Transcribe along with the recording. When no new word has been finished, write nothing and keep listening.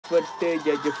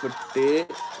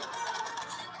jaajëfate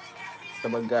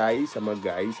sama gaay sama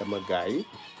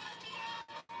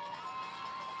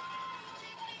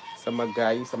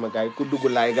gaay ku dugg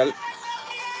laygal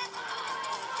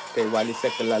tey Wally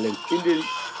Seck laa leen indil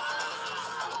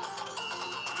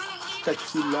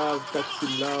taxi love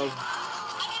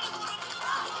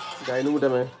gaay nu mu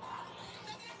demee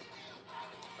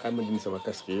xam ma dindi sama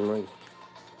casque yi mooy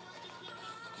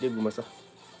dégguma sax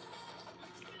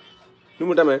nu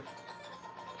mu demee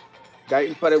gaay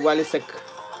il paraît Wally Seck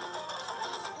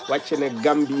wàcc na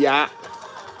Gambia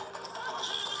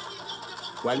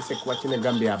Wally Seck wàcc na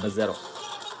Gambia ba 0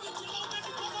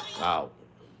 waaw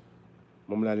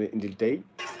moom laa leen indil tey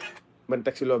man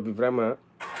Taxi Love bi vraiment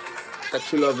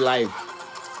Taxi Love live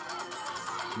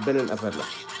beneen affaire la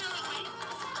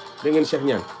da ngeen Cheikh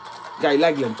Niang gars yi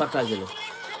laaj leen partagé leen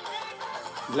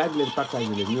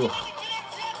ñu wax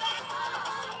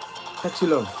Taxi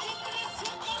Love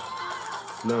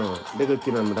non dëggal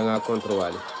kii naan ma da ngaa contre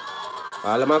Wally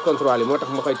waaw la maa contre Wally moo tax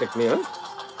ma koy teg nii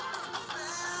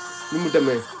ni mu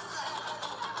demee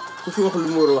ku fi wax lu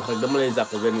mu war a wax rek dama lay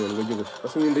jàpp benn yoon nga jóge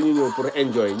parce que ñun dañuy ñëw pour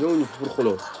enjoy ñëwuñu pour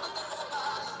xuloo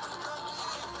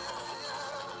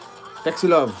Taxi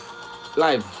Love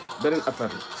live beneen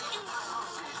affaire la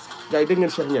gars yi dégg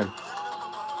ngeen Cheikh Niang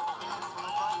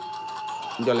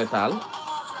njole taal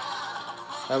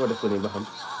xay ma def ko nii ba xam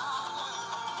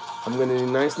nga ne ni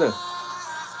nice na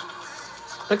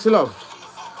Taxi Love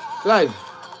live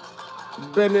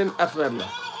beneen affaire la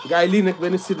gars yi lii nag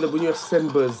benn site la bu ñuy wax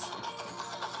SeneBuzz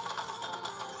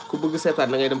ku bëgg seetaan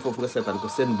da ngay dem foofu nga seetaan ko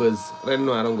SeneBuzz ren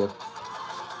noir ngoog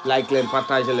like leen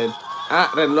partage leen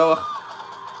ren loo wax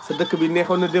sa dëkk bi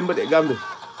neexoon na démb de Gambie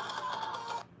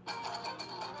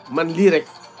man lii rek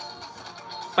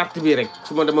parti bii rek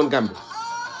su ma demoon Gambie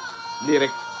lii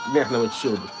rek neex na ma ci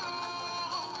show bi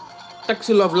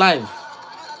Taxi Love live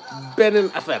beneen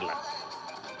affaire la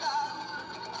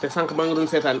te sànq maa ngi doon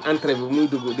seetaan entrée bi muy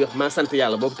dugg di wax maa sant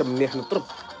yàlla boobu tam neex na trop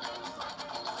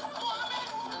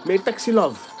mais Taxi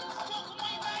Love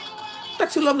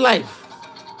live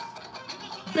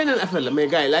beneen affaire la mais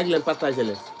gars yi laaj leen partagé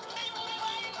leen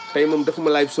tey moom defuma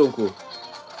live Sonko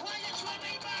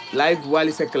live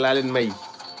Wally Seck laa leen may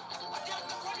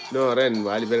non ren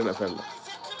Wally beneen affaire la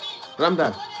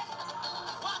Ramdan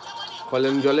xool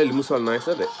leen njole li mu sol nice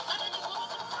na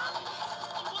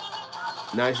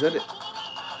de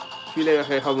fii lay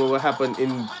waxee xam nga what happened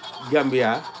in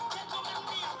Gambia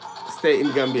stay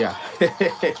in Gambia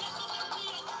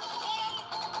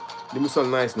li mu sol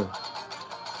nice na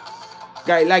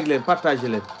gars yi like leen partage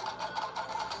leen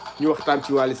ñu waxtaan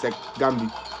ci Wally Seck Gambie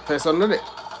feesoon na de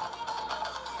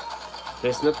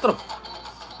fees na trop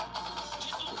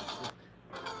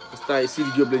instant yi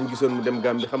Sidi Diop lañu gisoon mu dem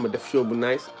Gambie xam nga def show bu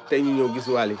nice tey ñu ñëw gis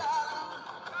Wally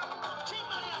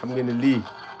xam nga ne lii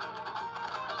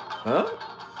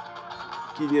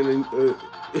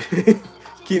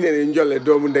kii nee na njole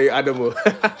doomu ndey Adamo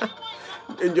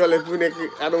njole fu nekk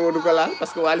Adamo du ko laal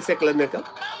parce que Wally Seck la nekkal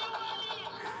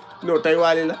non tey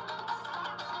Wally la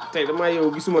tey damaa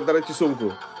yow gisuma dara ci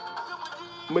Sonko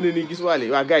mën na nii gis Wally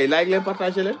waa gars yi like leen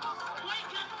partagé leen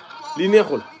lii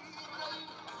neexul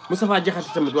Moustapha Diakhaté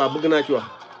tamit waa bëgg naa ci wax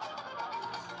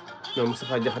non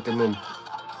Moustapha Diakhaté moom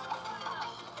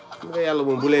nga yàlla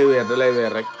moom bu lay weer da lay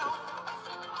weer rek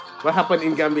what happened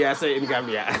in Gambia say in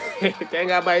Gambia te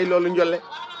nga bàyyi loolu njolle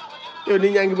yow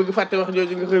nit ñaa ngi bëgg fàtte wax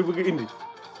jooju nga xëy bëgg indi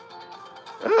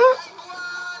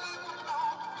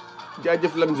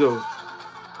jaajëf Lamzo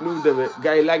nu mu demee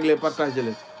gars yi laaj leen partagé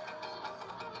leen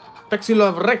Taxi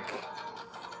Love rek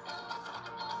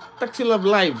Taxi Love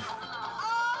live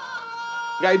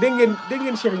gars yi dégg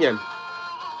ngeen Cheikh Niang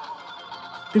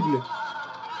dégg leen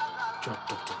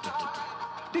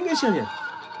dégg ngeen Cheikh Niang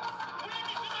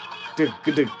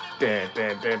dëgg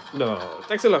te non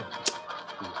Taxi Love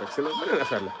beneen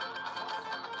affaire la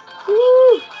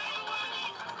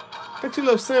Taxi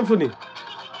Love symphonie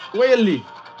wayal lii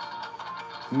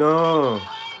non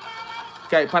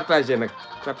kay partagé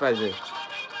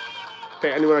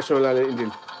tey animation laa leen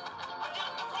indil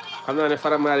xam naa ne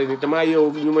faramaare ni damaa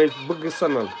yow ñu may bëgg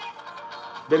sonal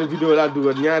benn vidéo laa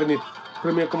dugal ñaari nit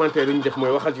premier commentaire yu ñu def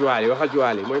mooy waxal ci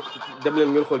Wally mooy dem leen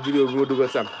ngeen xool vidéo bi ma dugal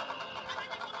sànq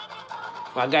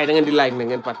waaw gars yi da ngeen di like na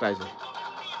ngeen partagé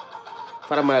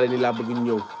faramaare ni laa bëgg ñu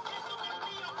ñëw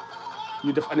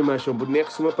ñu def animation bu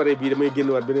neex su ma paree bii damay génn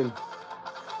waat beneen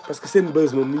parce que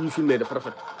SeneBuzz moom ni ñu filmé dafa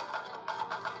rafet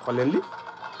xool leen li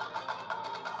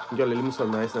njole li mu sol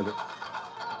nice na de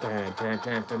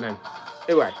ten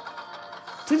eh waay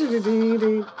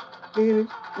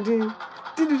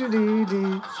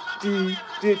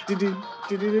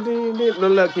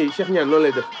noonu la kii Cheikh Niang noonu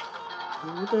lay def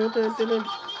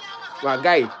waa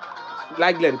gars yi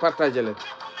like leen partager leen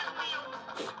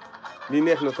lii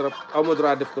neex na trop aw ma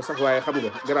droit def ko sax waaye xam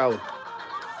nga garaawul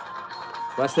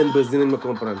waa seen bés dinañ ma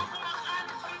comprendre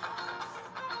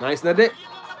nice na de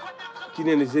kii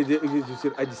nee na j'ai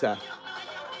sur Adji Sarr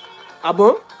ah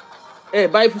bon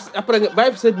bàyyi fi après nga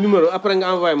bàyyi fi sa numéro après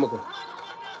nga envoyé ma ko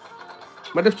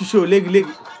ma def ci show léegi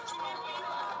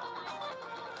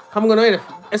xam nga nooy def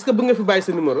est-ce que bu nga fi bàyyi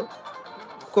sa numéro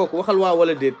kooku waxal waaw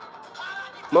wala déet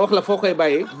ma wax la foo koy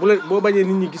bàyyee boo bañee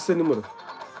nit ñi gis sa numéro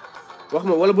wax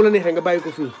ma wala bu la neexee nga bàyyi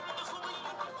ko fii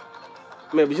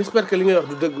mais j'espère que li ngay wax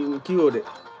du dëgg kii woo de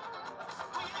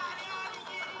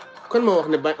kon ma wax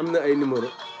ne ba am na ay numéro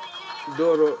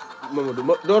Doro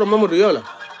Mamadou yow la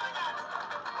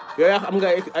yow yaa am nga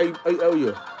ay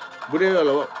yow bu dee yow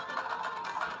la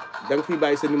da nga fiy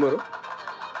bàyyi sa numéro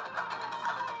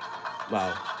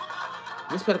waaw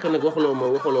j'espère que nag waxuloo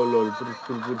loolu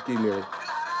pour kii nii rek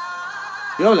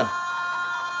yow la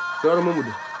Doro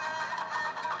Mamadou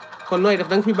kon nooy def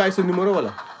da nga fiy bàyyi sa numéro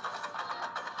wala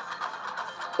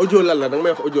audio lan la da nga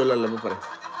may wax audio lan la ba pare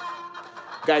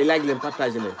gars yi like leen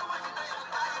partage leen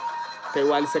tey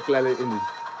Wally Seck laa leen indi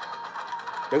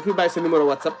da nga fiy bàyyi sa numéro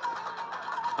WhatsApp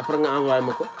après nga envoyé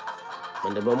ma ko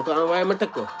man de boo ma ko envoyé ma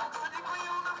teg ko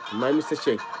maay Mr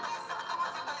Shake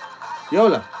yow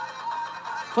la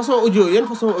façon audio yan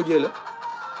façon audio la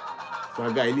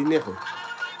waa gars yi lii neexul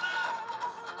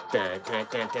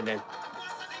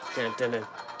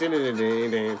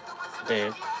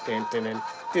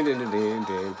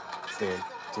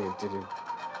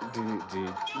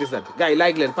gars yi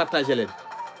like leen partagé leen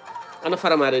ana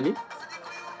faramaare ni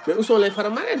mais où sont les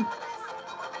faramaaren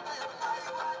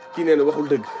kii nee na waxul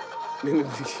dëgg nee na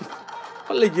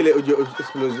fan lay jëlee audio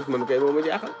explosif man kay moom ma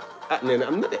jaaxal nee na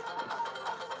am na de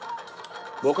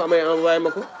boo ko amee envoyé ma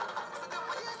ko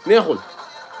neexul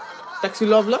taxi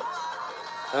love la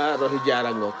roxi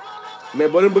jaara ngoog mais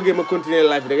boo leen bëggee ma continuer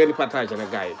live bi da ngeen di partager nag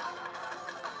gars yi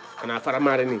xanaa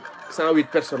faramaare ni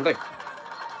 108 personnes rek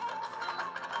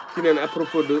kii nee na à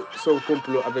propos de son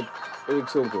complot avec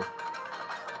Sonko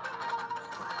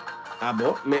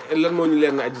bon mais lan moo ñu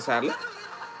leer na Adji Sarr la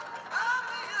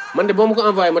man de boo ma ko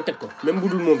envoyé ma teg ko même bu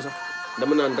dul moom sax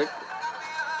dama naan rek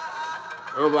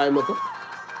envoyé ma ko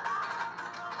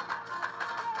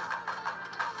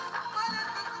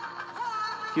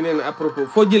ki nee na à propos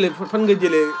foo jëlee fan nga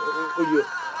jëlee audio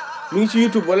mi ngi ci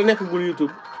YouTube wala nekkagul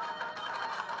YouTube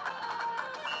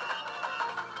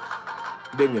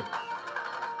dégg nga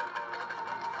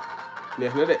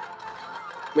neex na de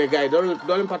mais gars yi doo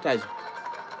leen partage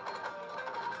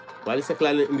Wally Seck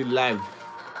laa leen indi live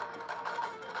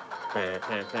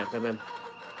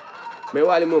mais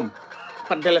Wally moom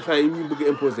pat d'éléphant yi ñu bëgg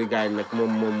imposer gars yi nag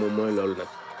moom mooy loolu nag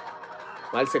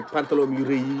Wally Seck pantalon yu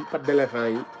rëy yi pat d'éléphant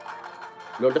yi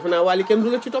loolu defe naa Wally kenn du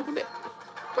la ci topp de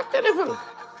pat d'éléphant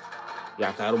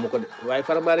yaakaaruma ko de waaye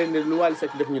faramaare ne lu Wally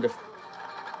Seck def ñu def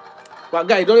waaw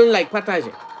gars yi doo leen like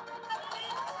partager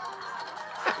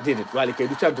déedéet Wally kay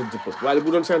du chanteur du peuple Wally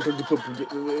bu doon chanteur du peuple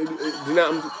dina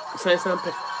am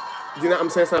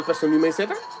 500 personnes yu may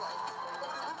seetaan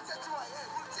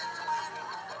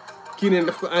kii ne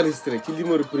daf ko enregistré ci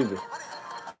numéro privé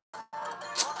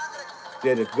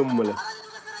déedéet gëmuma la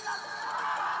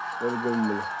loolu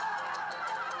gëmuma la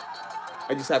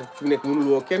Adji Sarr fi nekk mënul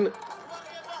woo kenn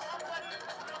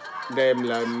ndeyam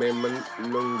la mais man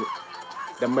nangu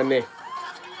dama ne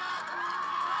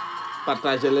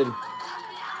partagé leen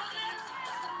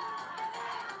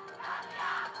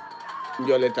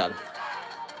Ndiolé Tall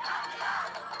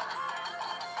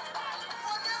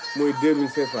mooy 2000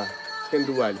 CFA kenn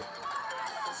du Wally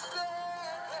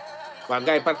waa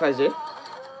gars yi partagé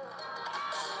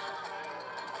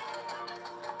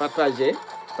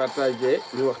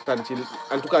ñu waxtaan ci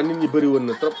en tout cas nit ñi bëri woon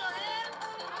na trop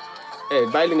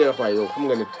bàyyi li ngay wax waaye yow xam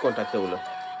nga ne contacté wu la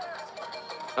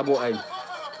abo ay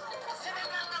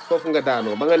foofu nga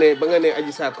daanoo ba nga ne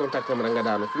Adji Sarr contacté ma rek nga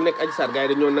daanoo fi mu nekk Adji Sarr gars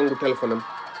yi dañoo nangu téléphone am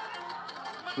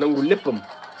nangu léppam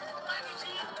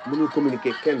mënul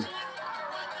communiquer kenn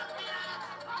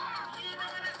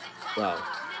waaw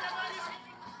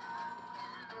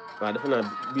defe naa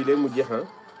bii léegi mu jeex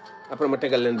après ma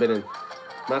tegal leen beneen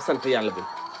maa sant yàlla bi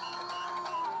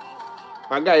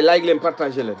waa gars yi like leen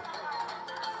partagé leen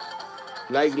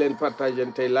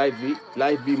tey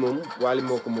live bi moom Wally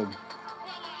moo ko moom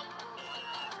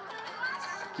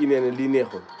kii nee na lii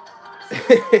neexul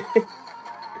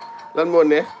lan moo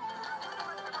neex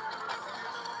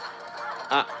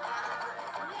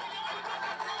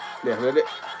neex na de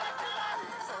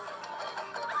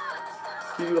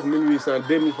kii di wax 1800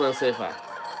 2000 francs CFA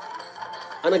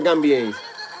ana gambien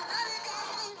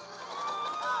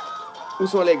yi Où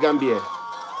sont les Gambiens?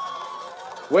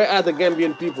 Where are the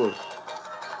Gambian people?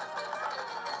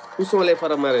 Où sont les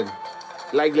Faramareen?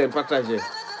 Like leen partagé.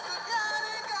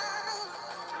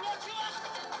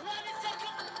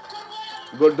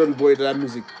 Golden boy de la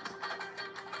musique.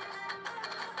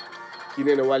 Ki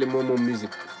nee na Wally moom moom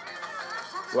musique.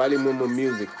 Wally moom moom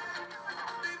musique.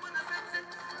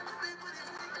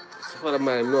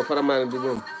 Faramareen non Faramareen bi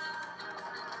moom.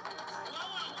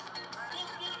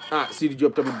 Ah Sidi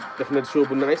Diop tamit def na show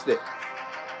bu nice de.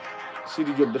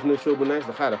 Sidi Diop def na show bu nice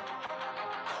de xaar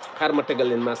ma tegal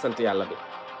leen ma sant yàlla bi.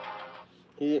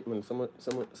 Man sama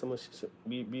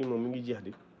bii moom mi ngi jeex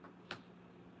di.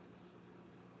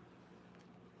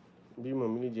 Bii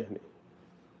moom mi ngi jeex ni.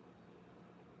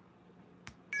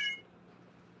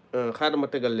 Xaar ma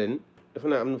tegal leen defe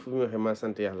naa am na fu mu waxee ma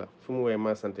sant yàlla fu mu woowee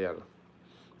ma sant yàlla.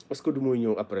 Est-ce que du mooy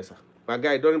ñëw après sax. waa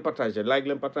gars yi doo leen partagé like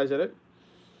leen partagé leen.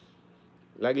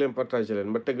 like leen partagé leen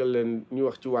ma tegal leen ñu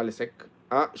wax ci Wally Seck.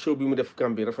 Show bi mu def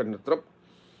Gambie rafet na trop.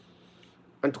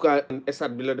 En tout cas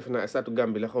stade bi la def naa stade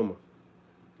Gambie la xaw ma.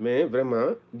 Mais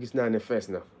vraiment gis naa ne fees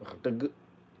na wax dëgg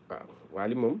waaw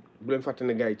Wally moom bu leen fàtte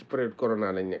ne gars yi ci période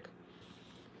corona lañ nekk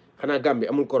xanaa Gambie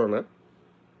amul corona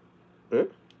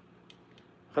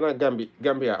xanaa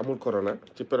Gambia amul corona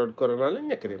ci période corona lañ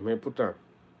nekk de mais pourtant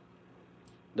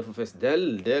dafa fees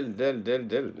del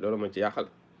loolu ma ci yaaxal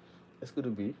est-ce que du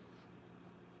bii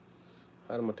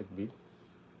xaaral ma teg bii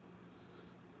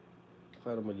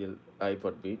xaaral ma jël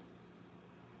iPod bi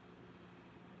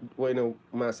woy na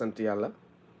maa sant yàlla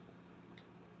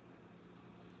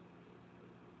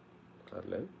xaar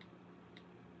leen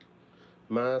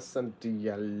maa sant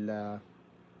yàlla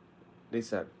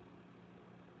ndeysaan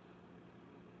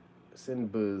seen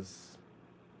buzz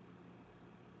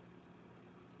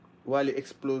Wally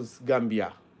explose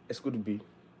Gambia est-ce que du bii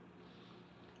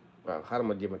waaw xaaral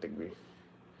ma jéem a teg bii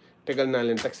tegal naa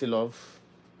leen Taxi Love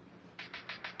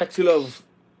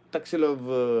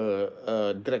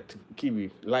direct kii bi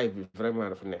live bi vraiment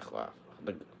dafa neex waaw wax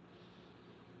dëgg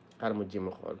xaaral ma jéem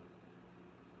a xool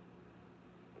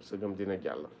sëgam dina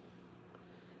jàll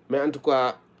mais en tout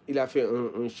cas il a fait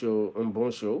un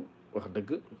bon show wax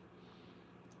dëgg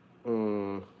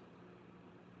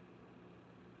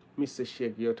Mr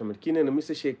Shake yow tamit kii nee na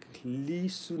Mr Shake lii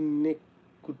su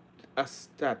nekkut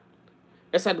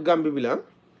stade Gambie bi la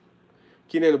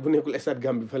kii nee na bu nekkul stade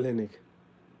Gambie fa la nekk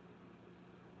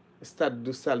stade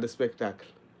du salle de spectacle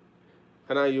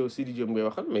xanaa yow Sidi Diop ngay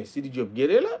waxal mais Sidi Diop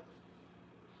géré la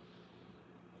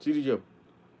Sidi Diop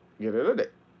géré la de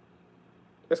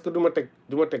est-ce que du ma teg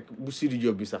bu Sidi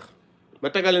Diop bi sax ma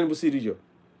tegaleen bu Sidi Diop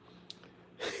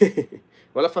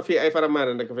wala fa fii ay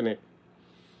Faramareen rek fi nekk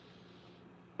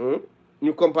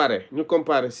ñu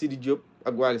comparé Sidi Diop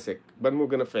ak Wally Seck ban moo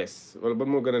gën a fees wala ban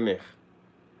moo gën a neex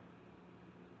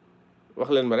wax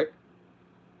leen ma rek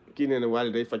kii nee na Wally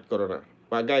day faj corona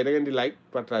waa gars yi da ngeen di like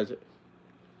partage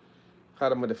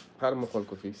xaaral ma xool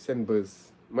ko fii seen buzz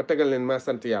ma tegal leen maa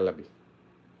sant yàlla bi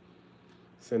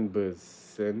seen buzz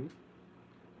seen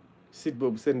site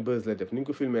boobu seen buzz la def ni ñu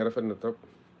ko filmé rafet na trop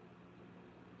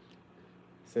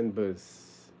seen buzz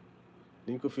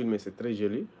ni ñu ko filmé c'est très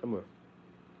joli xam nga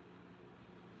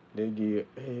léegi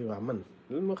waa man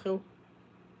lan moo xew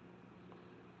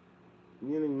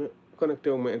ñu nañ ma connecté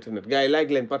wu ma internet gars yi like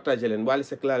leen partagé leen Wally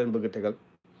Seck laa leen bëgg a tegal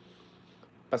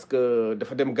parce que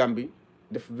dafa dem Gambie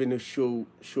def benn show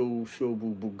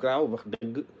bu graaw wax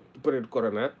dëgg période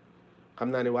corona xam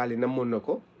naa ne Wally namoon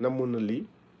na lii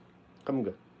xam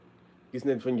nga gis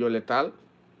nañ fa njoole taal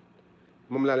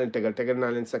moom laa leen tegal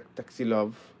naa leen sax Taxi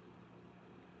Love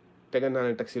tegal naa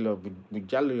leen Taxi Love bu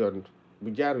jàll yoon bu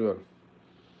jaar yoon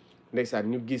ndeysaan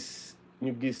ñu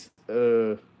gis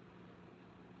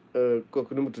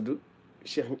kooku nu mu tudd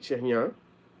Cheikh Niang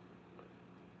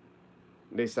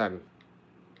ndeysaan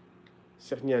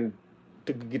Cheikh Niang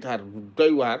tëgg guitare bu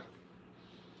doy waar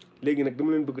léegi nag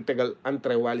dama leen bëgg tegal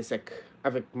entrée Wally Seck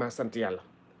avec ma sant yàlla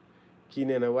kii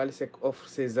nee na Wally Seck offre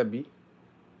ses habits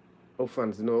aux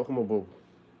fans non waxuma boobu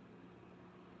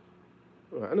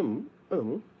waaw anamu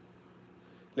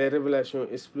les révélations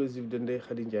explosives de Ndeye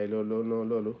Khady Ndiaye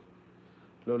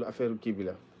loolu affaire kii bi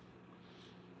la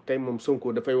tey moom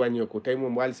Sonko dafay wàññeeku tey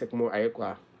moom Wally Seck moo aye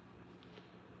quoi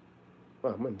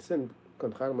waaw man seen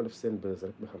kon xaaral ma def seen buzz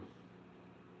rek ba xam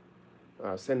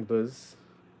waaw seen buzz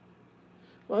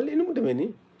waaw lii ni mu demee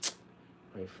nii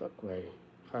waaye fuck waaye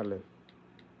xaar leen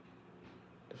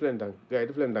def leen dànk gars yi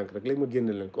def leen dànk rek léegi ma génn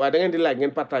leen ko waaye da ngeen di laaj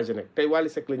ngeen partagé nag tey Wally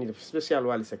Seck la ñuy def spécial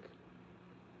Wally Seck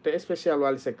tey spécial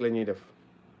Wally Seck la ñuy def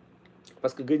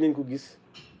parce que gëj nañ ko gis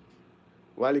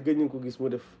Wally gëj nañ ko gis mu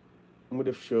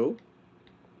def show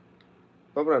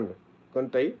comprendre nga kon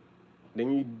tey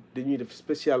dañuy def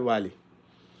spécial Wally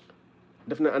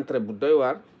def na entrée bu doy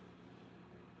waar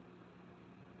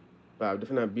waaw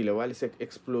def naa bii la Wally Seck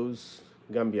explose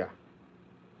Gambia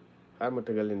xaar ma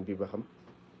tegal leen bii ba xam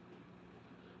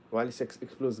Wally Seck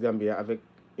explose Gambia avec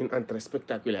une entrée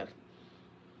spectaculaire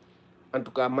en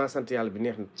tout cas maa sant yàlla bi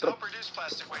neex na trop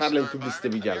xaar leen publicité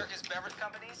bi jàll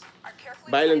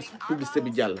bàyyi leen publicité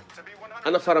bi jàll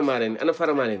ana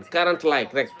faramaareen 40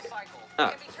 like rek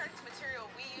ah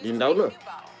di ndaw na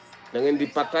da ngeen di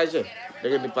partager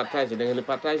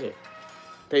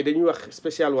tey dañuy wax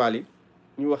spécial Wally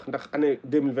ñu wax ndax année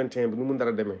 2021 bi nu mu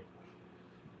dara demee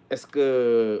est-ce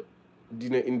que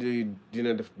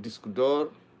dina def disque d'or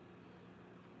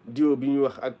duo bi ñu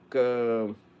wax ak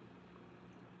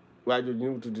waajo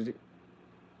ñu tudd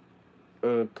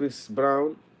Chris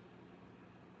Brown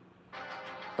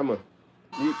xam nga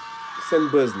li seen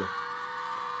buzz la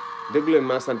dégg leen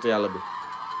maa sant yàlla bi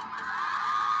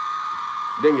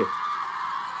dégg ngeen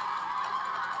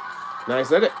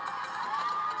nice na de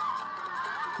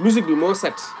musique bi moo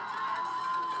set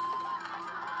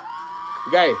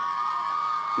gars yi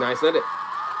nice na de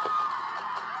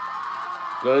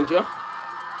loolu lañ ci wax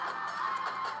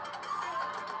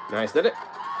nice na de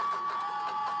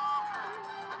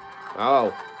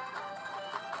waaw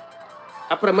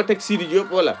après ma teg Sidi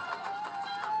Diop wala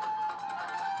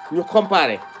ñu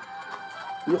comparé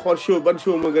ñu xool show ban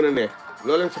show moo gën a neex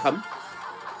loolu lañ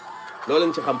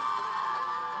ci xam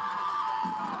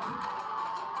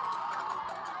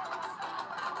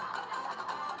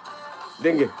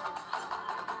dégg ngeen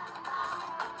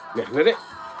neex na de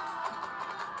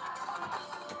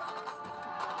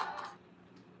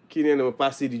kii nee na ma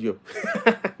pas Sidi Diop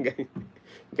gars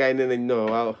yi nee nañ non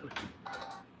waaw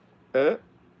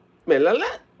mais lan la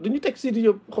duñu teg Sidi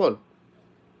Diop xool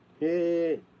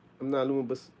am naa lu ma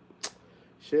bës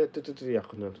tëtëtë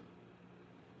yàqu na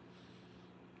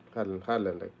xaar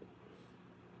leen rek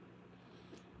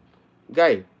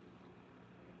gars yi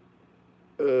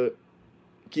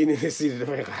kii ne Sidi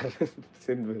dafay xaar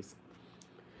seen bës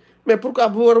mais pourquoi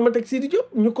bu waruma teg Sidi Diop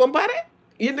ñu comparé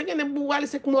yéen da ngeen ne bu Wally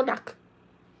Seck moo dàq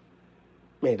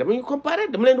mais dama ñu comparé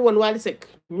dama leen di wan Wally Seck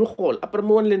ñu xool après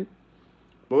ma wan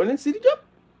leen Sidi Diop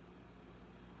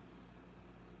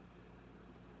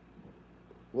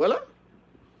voilà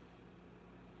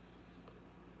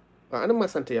waaw ana ma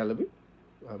sant yàlla bi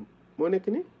waaw moo nekk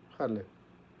ni xaar leen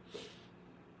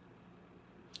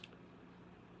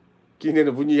kii nee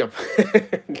na bu ñu yàpp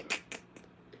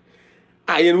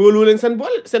ah yéen wóoluwu leen seen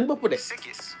bopp de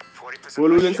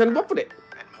wóoluwu leen seen bopp de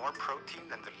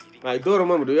waaye Doro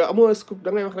Mamadou yow amoo scoop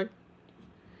da ngay wax rek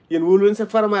yéen wóolu leen seen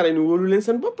faramaare ni wóolu leen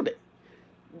seen bopp de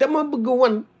dama bëgg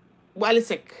wan Wally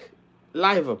Seck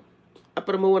live am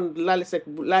après ma wan Wally Seck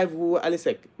live bu Wally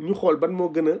Seck ñu xool ban moo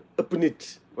gën a ëpp nit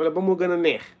wala ba moo gën a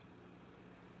neex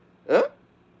ah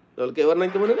loolu kay war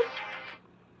nañ ko mën a def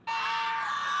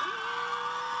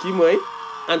kii mooy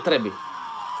entrée bi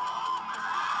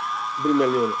bul mel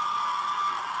noonu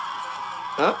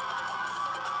ah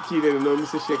kii nee na non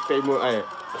monsieur Cheikh tey moo aye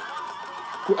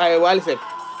ku aye Wally Seck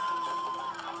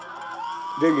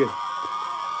dégg ngeen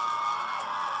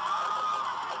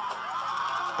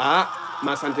ah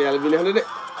maa sant yàlla bi neex na de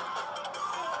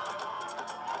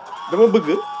dama bëgg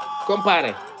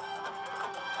comparer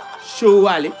show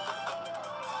Wally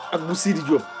ak bu Sidi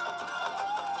Diop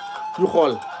ñu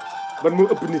xool ban moo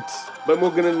ëpp nit ban moo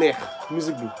gën a neex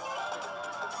musique bi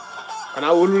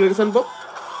xanaa wóolu leen seen bopp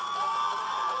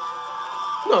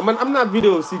non man am naa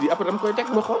vidéo Sidi après dama koy teg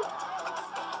ma xool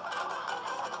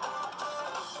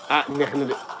ah neex na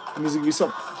de musique bi sob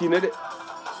kii na de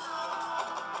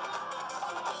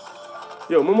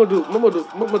yow Mamadou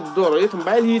Doro yow tam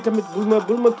bàyyil yi tamit bul ma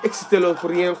excité loo pour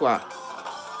rien quoi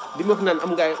di ma wax naan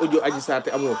am nga ay audio Adji Sarr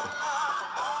te amoo ko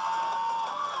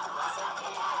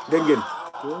dégg ngeen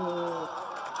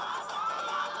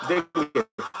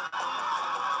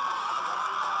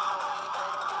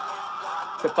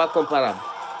c'est pas comparable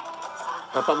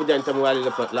ah Papa Diagne tam Wally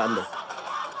la am de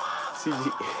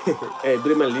Sidi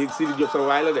Birima lii Sidi Diop sama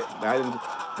waay la de daa leen bu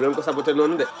leen ko saboté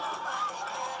noonu de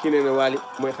kii nee na Wally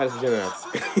mooy xalifa général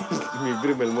mi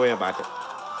Birima moo yabaate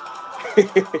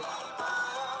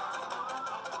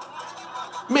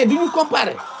mais duñu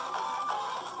comparé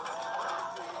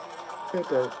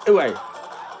waay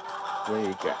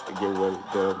way ka jëwal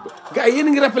gars yi yéen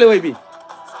a ngi rappelé way bi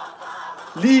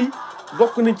lii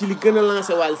bokk na ci li gën a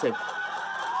lancé Wally Seck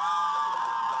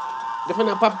defe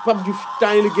naa Pape Diouf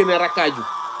temps yi la génne rakkaaju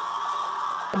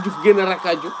Pape Diouf génne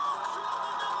rakkaaju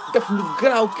def lu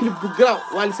garaaw clip bu garaaw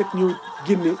Wally Seck ñëw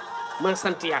génne ma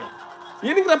sant yàlla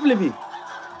yéen a ngi rappelé bii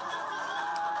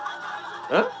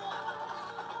ah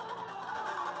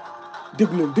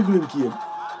déglu leen ki yéen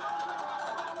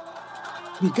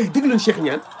mais gars yi dégg leen Cheikh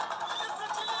Niane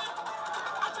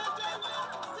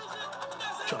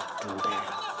cottu ndeyam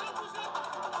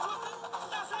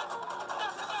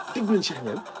dégg leen Cheikh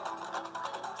Niane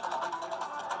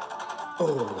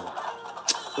oh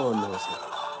oh non c'est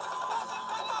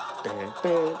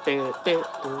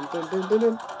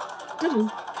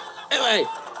waay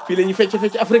fii la ñuy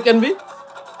fecc africaine bi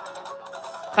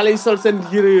xale yi sol seen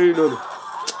yére yooyu noonu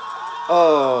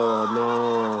oh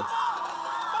non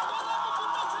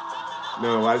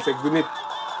non Wally Seck du nit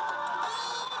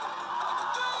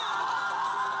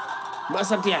ma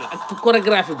sant yàlla ak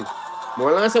chorégraphie bi moo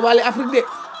lancé Wally Afrique de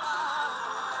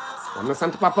war na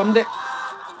sant papam de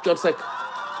Thione Seck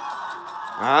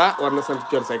ah war na sant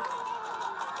Thione Seck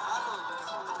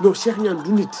non Cheikh Niane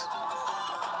du nit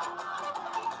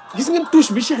gis ngeen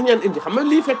touche bi Cheikh Niane indi xam nga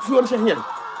lii fekk fi woon Cheikh Niane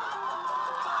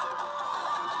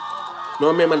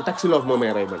non mais man Taxi Love moo may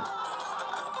rey man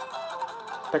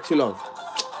Taxi Love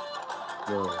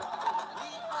non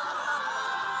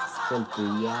sant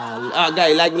yàlla ah gars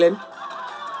yi laaj leen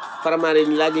faramaare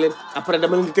ni laaj leen après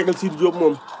dama leen di tegal Sidy Diop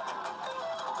moom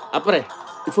après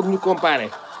il faut que ñu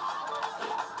comparer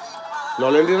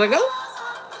loolu leen di ragal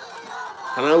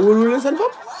xanaa wóolu leen seen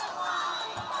bopp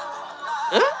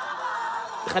ah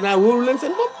xanaa wóolu leen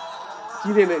seen bopp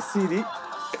kii nee na Sidy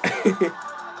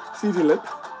Sidy la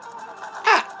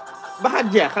ah baxaat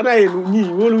jaa xanaa yéen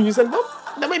ñii wóoluñu seen bopp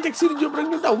damay teg Sidy Diop rek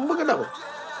ñu daw mu bëgg a daw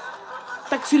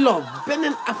Taxi Love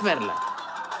beneen affaire la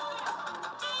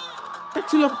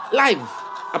Taxi Love live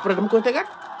après dama koy tegaat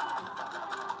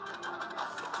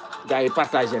gars yi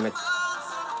partagé nag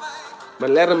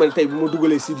man leer na man tey bu ma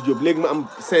dugalee Sidy Diop léegi ma am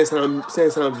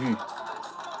 500 vues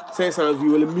 500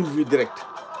 vues wala 1000 vues direct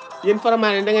yéen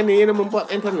faramaane da nga ne yéen a moom po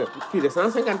internet fii de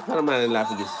 150 faramaane laa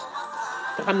fi gis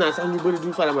te xam naa sax ñu bëri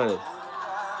duñ faramaane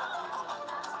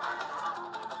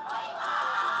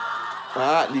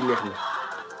ah lii neex na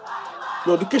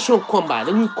non du question combat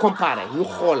dañuy comparer ñu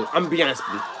xool ambiance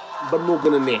bi ban moo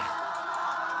gën a neex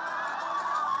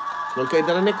loolu koy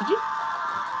dara nekk ci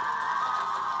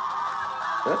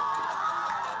ah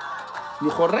ñu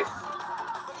xool rek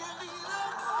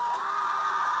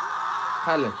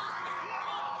xaaral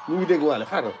ñu ngi dégg waale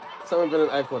xaaral sama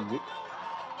beneen iPhone bi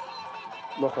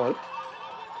ma xool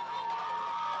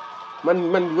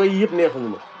man way yëpp neexuñu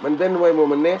ma man benn way moo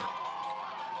ma neex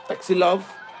Taxi Love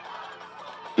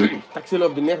Taxi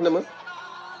Love bi neex na ma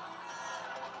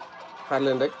xaar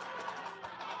leen rek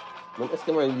man est-ce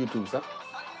que maa ngi YouTube sax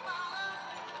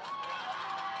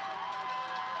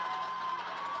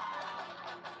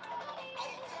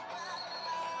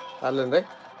xaar leen rek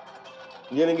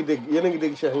yéen a ngi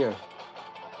dégg Cheikh Niane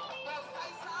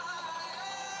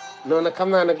non nag xam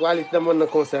naa nag Wally namoon na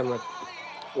concert nag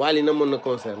Wally namoon na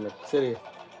concert nag sérieux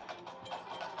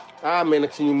ah mais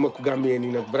nag suñu mbokku Gambien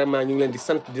yi nag vraiment ñu ngi leen di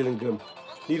sant di leen gërëm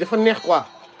lii dafa neex quoi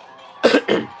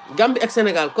Gambie ak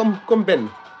Sénégal comme benn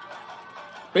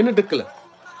dëkk la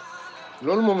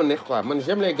loolu moo ma neex quoi man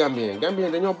j'aime les Gambiens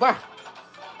dañoo baax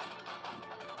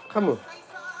xam nga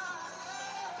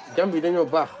Gambie dañoo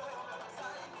baax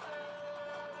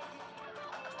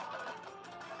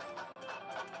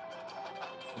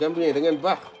Gambien da ngeen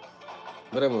baax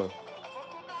vraiment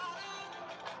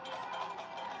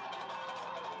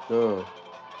non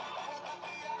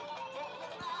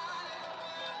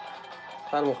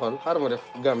xaar ma def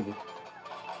Gambie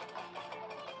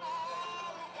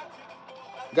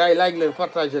gars yi like leen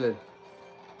partage leen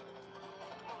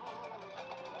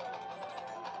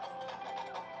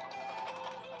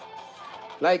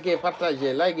like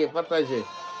partage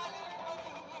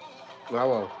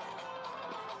waaw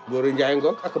Góoru Njaay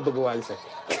ngoog ak bëgg Wally Seck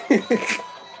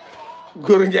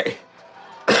Góoru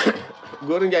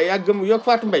Njaay yaa gëm yokk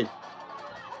Fatou Mbaye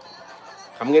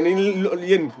xam nga ni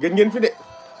yéen gën ngeen fi de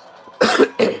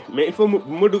mais il faut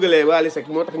ma dugalee Wally Seck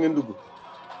moo tax ngeen dugg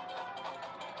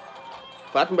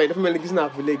Fatou Mbaye dafa mel ni gis naa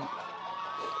ko fi léegi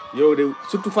yow de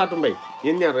surtout Fatou Mbaye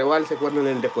yéen ñaar rek Wally Seck war na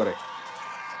leen décorer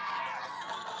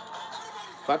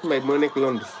Fatou Mbaye moo nekk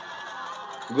Londres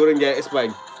Góoru Njaay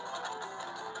Espagne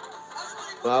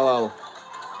waaw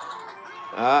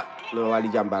ah non Wally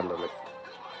jàmbaar la nag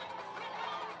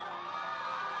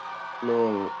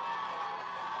non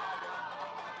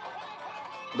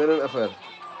beneen affaire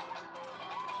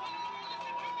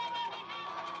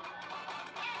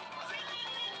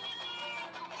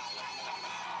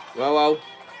waaw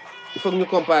il faut que ñu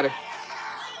comparer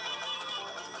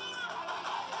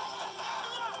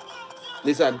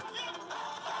lisaan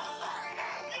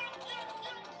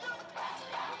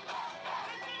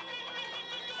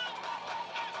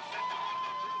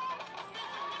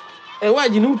waa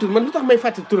ji ni mu tudd man lu tax may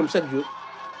fàtte turam chaque jour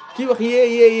kii wax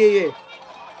yee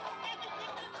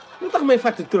lu tax may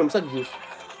fàtte turam chaque jour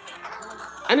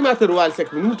animateur Wally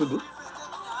Seck bi nu mu tudd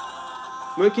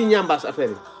mooy kii ñambaas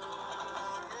affaire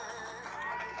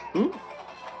yi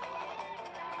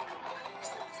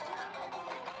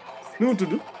nu mu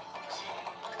tudd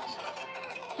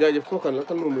jaajëf kookan la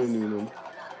kan moom mooy nuyu noonu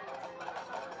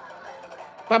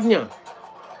Pape Niang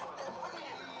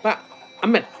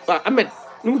Ahmed waaw Ahmed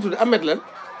nu mu tudd Ahmed lan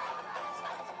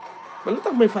man lu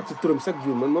tax may fàtte turam chaque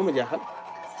jour man moo ma jaaxal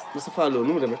Moustapha Lo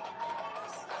nu mu demee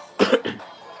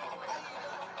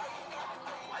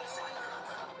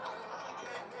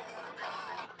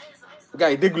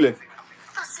gars yi déggu leen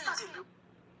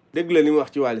li mu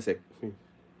wax ci Wally Seck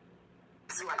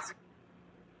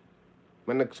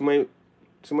man nag su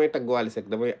may tagg Wally Seck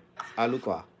damay àllu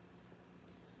quoi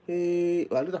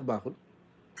waaw lu tax baaxul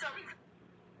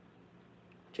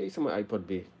cey sama iPod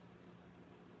bi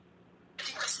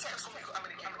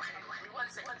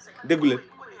déggu leen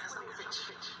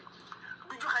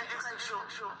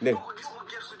dégg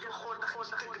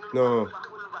non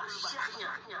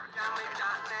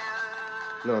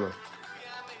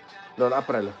loolu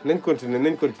après la nañ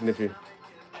continuer fii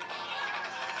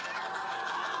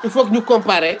il faut que ñu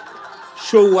comparer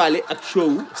show Wally ak show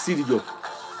Sidi Diop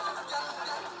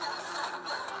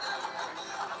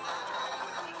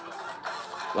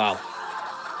waaw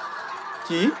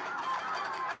kii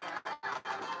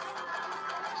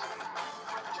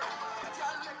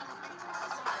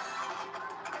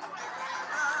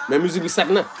mais musique bi set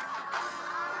na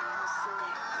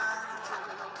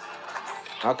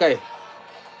ok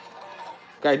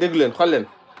kay dégg leen xool leen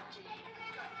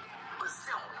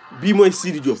bii mooy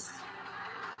Sidi Diop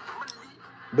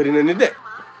bëri na nit de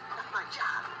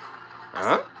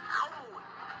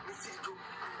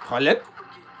xool leen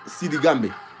Sidi Gambi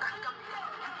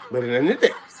bëri na nit de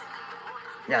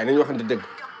gaa yi nañu waxante dëgg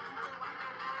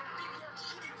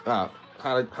waaw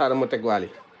xaaral ma teg Wally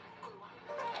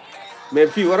mais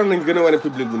fii waroon nañ gën a wane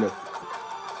public bi nag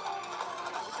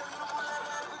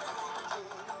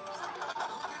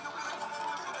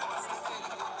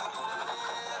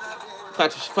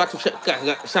Fatou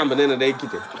Samba nee na day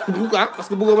quitté pourquoi parce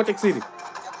que bëggoo ma teg Sidi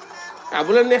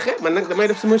bu la neexee man nag damay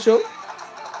def sama show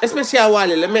spécial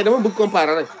Wally la mais dama bëgg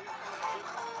comparer rek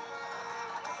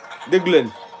dégg leen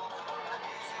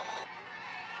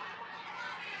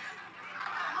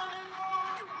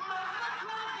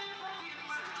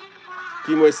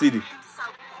kii mooy Sidi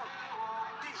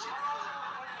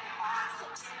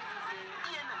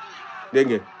dégg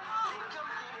ngeen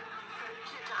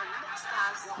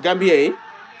Gambien yi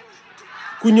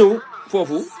ku ñëw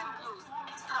foofu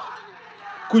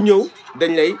ku ñëw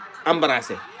dañ lay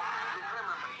embrasser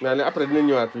naa ne après dinañ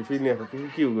ñëwaat fii neex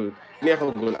fii kiiwgul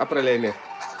neexagul après lay neex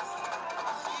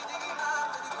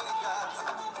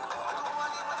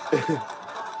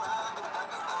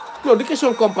non di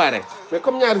question comparée mais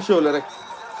comme ñaari show la rek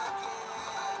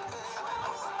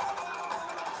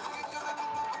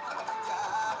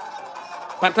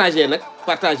partagé nag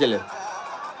partagé leen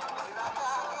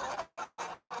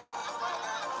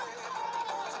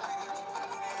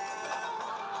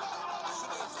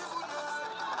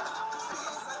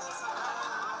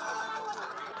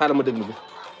xaaral ma déglu bi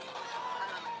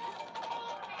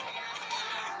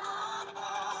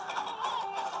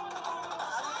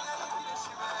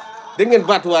dégg ngeen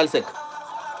baatu Wally Seck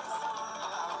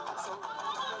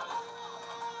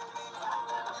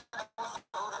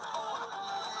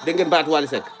dégg ngeen baatu Wally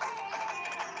Seck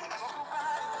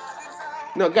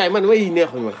non gars yi man way yi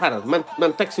neexuñu ma xaaral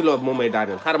man Taxi Love moom may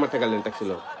daaneel xaaral ma tegal leen Taxi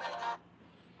Love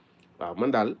waaw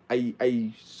man daal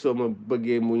ay soo ma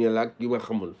bëggee mu ñu laag yu ma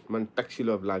xamul man Taxi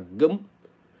Love laa gëm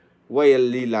wayal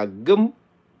lii laa gëm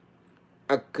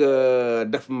ak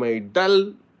daf may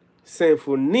dal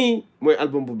symphonie mooy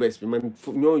album bu bees bi man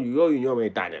yooyu ñoo may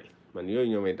daaneel man yooyu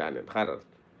ñoo may daaneel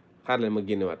xaar leen ma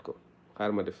génnewaat ko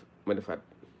xaar ma defaat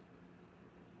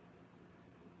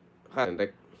xaar leen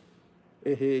rek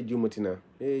juumatina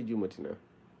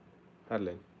xaar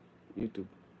leen YouTube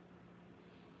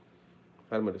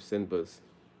xaar ma def seen buzz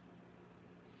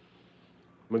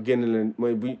ma génn leen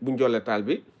mooy bu njolle taal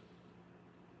bi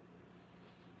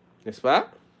n'est-ce pas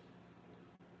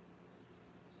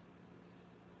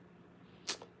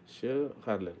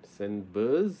xaar leen seen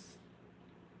buzz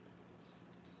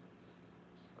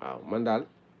waaw man daal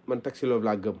man Taxi Love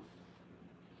laa gëm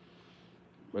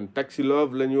man Taxi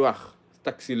Love la ñu wax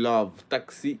Taxi Love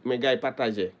taxi mais gars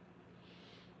yi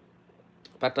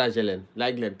partagé leen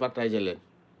like leen partagé leen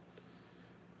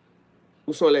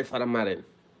où sont les Faramareen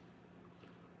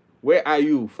where are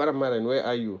you Faramareen where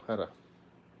are you xara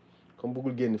comme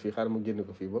bëggul génn fii xaaral ma génn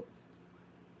ko fii bopp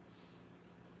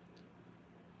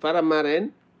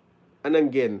Faramareen ana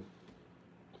ngeen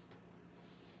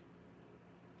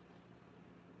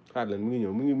xaar leen mu ngi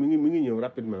ñëw mu ngi ñëw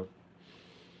rapidement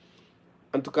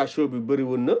en tout cas show bi bëri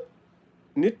woon na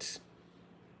nit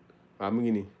waaw mu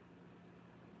ngi nii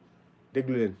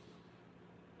déglu leen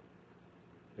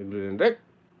rek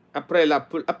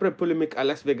après polémique à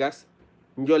Las Vegas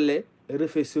Ndiolé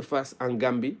refait surface en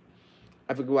Gambie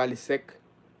avec Wally Seck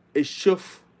et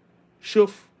chauffe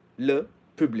le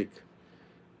public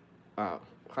waaw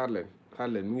xaar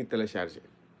leen mu ngi télécharger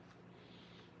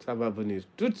ça va venir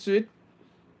tout de suite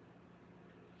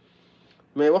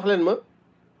mais wax leen ma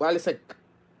Wally Seck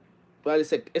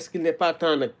est-ce qu'il n'est pas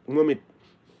temps nag moom it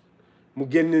mu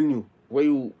génneel ñu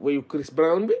wayu Chris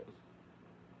Brown bi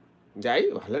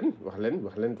Ndiaye wax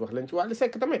leen ci Wally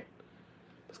Seck tamit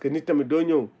parce que nit tamit doo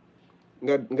ñëw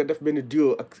nga def benn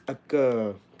duo ak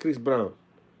Chris Brown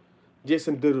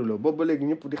Jason Derulo boobu ba léegi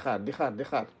ñëpp di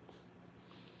xaar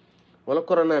wala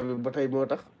corona bi ba tey moo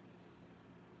tax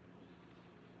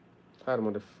xaar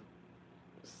ma def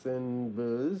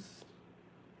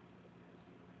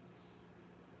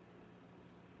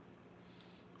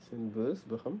seen buzz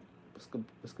ba xam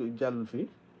parce que jàllul fii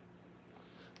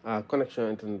connexion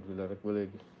internet bi la rek ba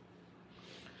léegi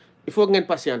il faut ngeen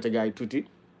patienter gars yi tuuti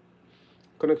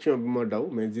connexion bi moo daw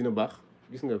mais dina baax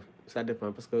gis nga ça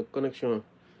dépend parce que connexion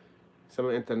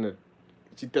sama internet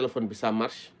ci téléphone bi ça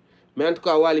marche mais en tout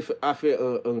cas Wally a fait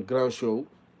un grand show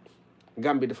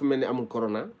Gambie dafa mel ni amul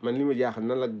corona man li ma jaaxal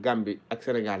nan la Gambie ak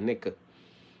Sénégal nekk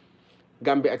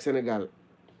Gambie ak Sénégal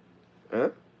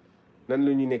nan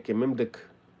la ñuy nekkee même dëkk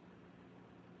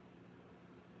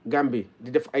Gambie di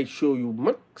def ay show yu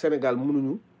mag Sénégal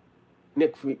mënuñu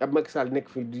nekk fi ab Macky Sall nekk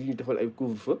fi di ñu defal ay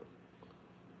couvre-feu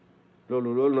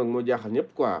loolu nag moo jaaxal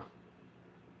ñëpp quoi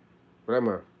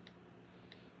vraiment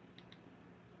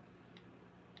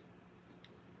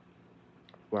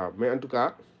waaw mais en tout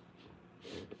cas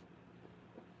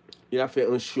il a fait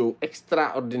un show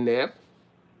extraordinaire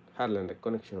xaar leen rek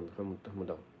connexion bi xamul tax mu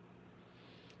daw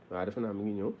waaw defe naa mu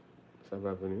ngi ñëw ça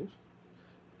va venir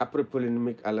après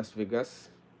polémique à Las Vegas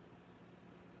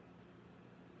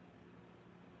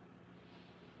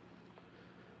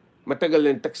ma tegal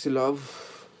leen Taxi Love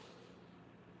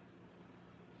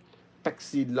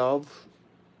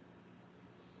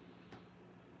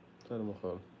xaaral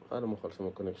ma xool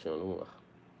sama connexion lu mu wax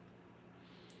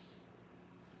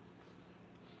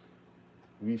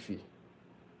wifi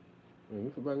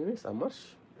baa ngi nii ça marche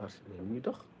mais mu ngi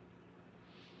dox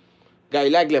gars yi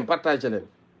like leen partage leen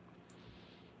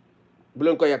bu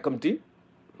leen ko yàkkamti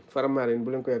Faramareen bu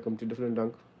leen ko yàkkamti def leen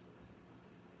ndànk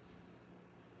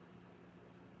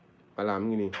voilà mu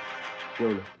ngi nii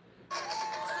ñëw na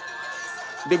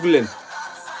déglu leen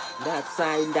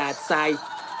ndaat saay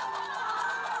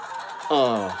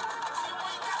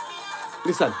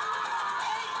listen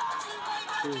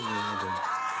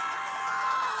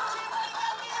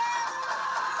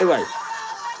waay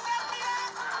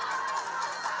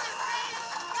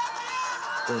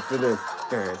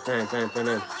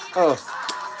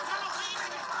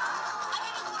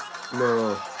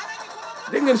non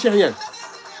dégg ngeen Cheikh Niang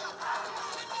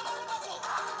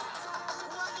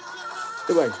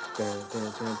waay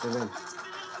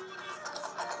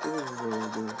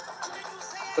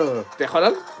te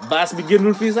xoolal baas bi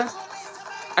génnul fii sax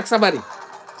ak sabar yi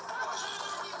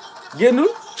génnul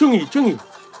cungi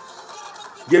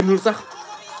génnul sax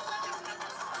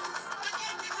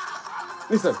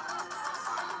listen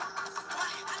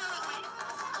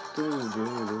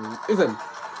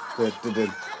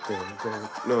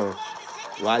non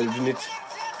Wally du nit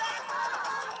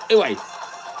waay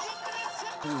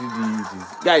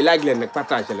gars yi laaj leen nag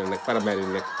partage leen nag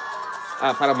Faramareen nag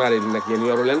Faramareen nag yéen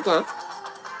yoru leen ko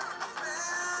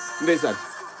ndeysaan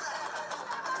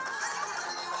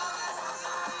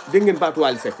dégg ngeen baatu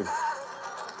Wally Seck bi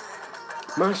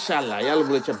macha allah yàlla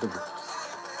bu la cat dugg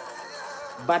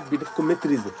baat bi daf ko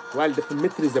maîtriser Wally dafa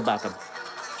maîtriser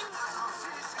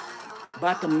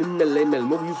baatam ni mu mel lay mel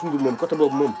moom Youssou Ndour moom côté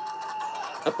boobu moom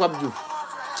ak Pape Diouf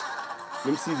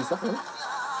même Sidi sax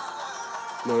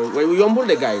non way yombul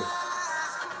de gars yi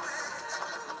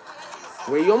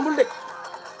way yombul de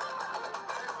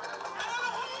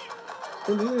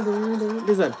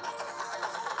lisan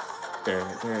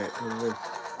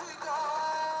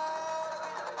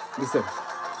lisan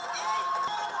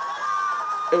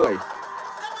waay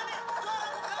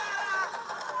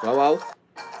waaw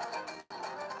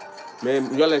mais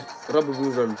Ndiolé robe bu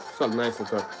ñu doon sol nice na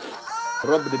trop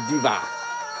robe de diva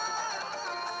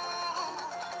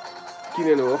kii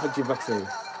nee na waxal ci vaccin yi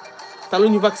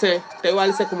taluñu vaccin tey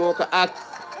Wally Seck moo ko aat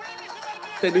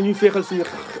te dañuy féexal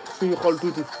suñu xol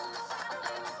tuuti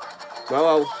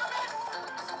waaw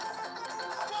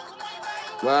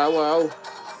waaw waaw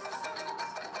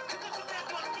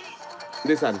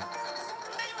ndeysaan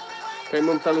tey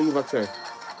moom taluñu vaccin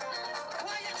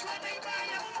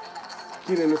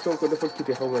kii ne Sonko dafa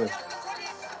quitté xaw ma ne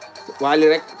Wally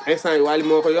rek instant yi Wally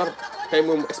moo ko yor tey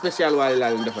moom spécial Wally laa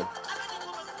leen defal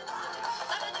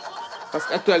parce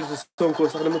que actualité Sonko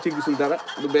sax dama ci gisul dara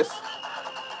lu bees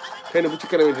xëy na bu ci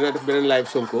kanam dina def beneen live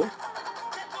Sonko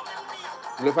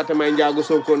bu la fàtte may njaago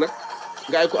Sonko nag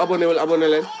gars yi ko abonné wul abonné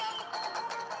leen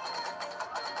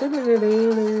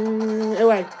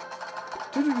waay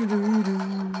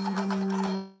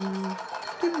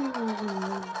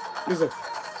lisa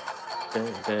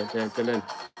nen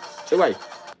waay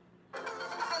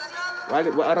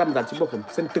waa Ramadan ci boppam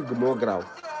seen tëgg moo garaaw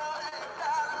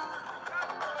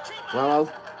waaw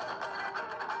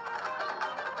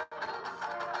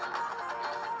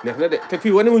neex na de te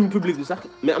fii wane wuñu public bi sax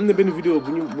mais am na benn vidéo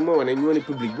bu ma wane ñu wane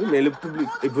public bi mais le public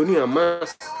est venu en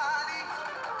masse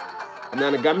xam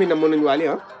naa ne Gambie na mën nañu Wally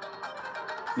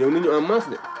ñëw nañu en masse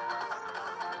de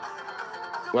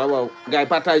waaw gars yi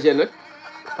partagé nag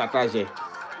partagé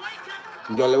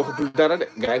Ndiolé waxatul dara de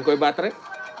gars yi ngi koy battre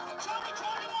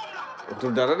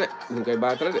waxatul dara de ñu ngi koy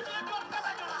battre de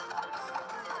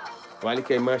Wally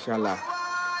kay macha allah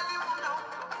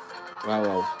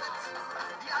waaw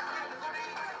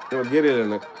non jëree la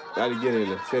nag Wally jëree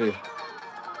la sérieux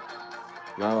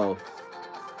waaw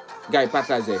gars yi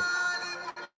partagé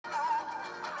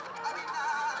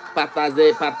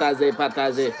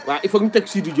waaw il faut ñu teg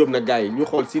Sidi Diop nag gars yi ñu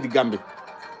xool Sidi Gambi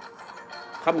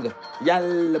xam nga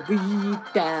yàlla buy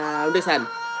taaw ndeysaan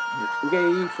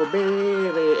ngay fo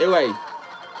beere waay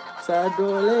sa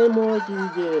doole moo ci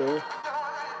jeex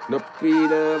noppi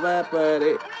na ba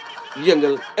pare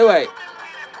yëngal waay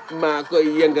maa koy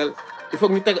yëngal il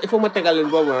faut ma tegal leen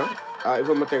boobu il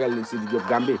faut ma tegal leen Sidi Diop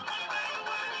Gambi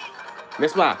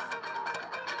n'est-ce pas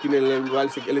ki ne leen Wally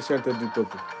Seck est le chanteur du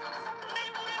peuple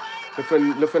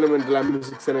le phénomène de la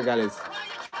musique sénégalaise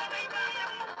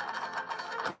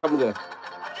xam nga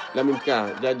Lamine Ka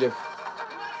jaajëf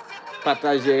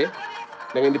partagé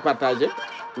da ngeen di partagé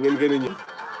ngeen gën a ñëw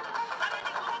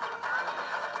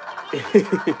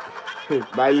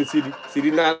bàyyi leen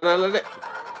Sidi naa la de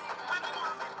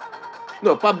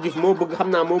non Pape Diouf moo bëgg xam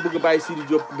naa moo bëgg bàyyi Sidi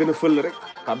Diop gën a fël rek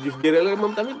Pape Diouf jëree la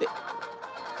moom tamit de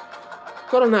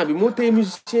corona bi moo téye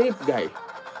musicien yëpp gars yi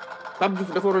Pape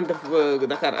Diouf dafa waroon def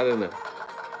Dakar Arena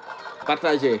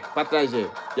partagé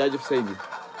jaajëf say bi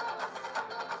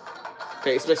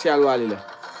tey spécial Wally la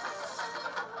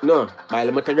non bàyyi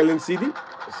la ma tegal leen Sidi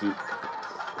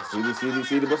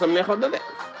bosam neexoon na de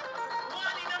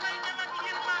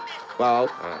waaw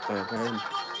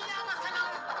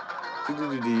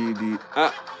di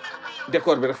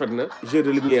décor bi rafet na jeu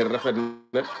de lumière rafet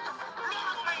na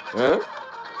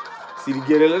Sidi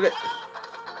génne la de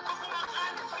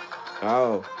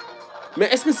waaw mais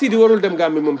est-ce que Sidi warul dem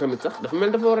Gambie moom tamit sax dafa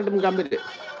mel dafa war a dem Gambie de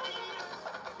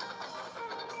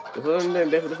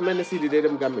dafa mel ne Sidi day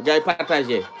dem Gambie gars yi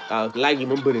partagé waaw like yi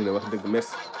moom bëri na wax dëgg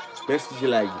merci ci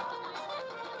like yi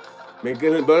mais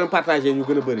gën a ba leen partagé ñu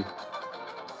gën a bëri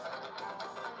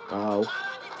waaw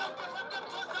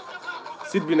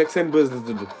site bi nag seen buzz la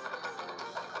tudd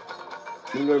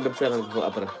ñu ngi dem seetaan ko foofu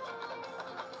après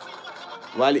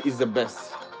Wally is the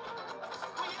best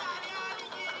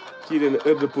kii leen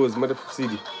heure de pause ma def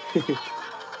Sidi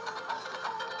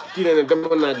kii leen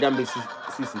demoon naa Gambie si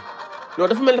non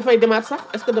dafa mel dafay demaat sax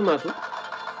est-ce que demaatul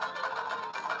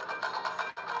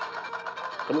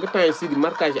xam nga temps yi Sidi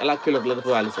marquage à la culotte la dafa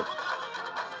Wally Seck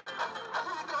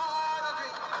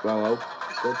waaw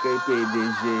ok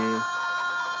PDG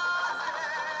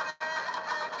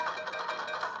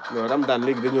non Ramadan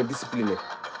léegi dañoo discipliné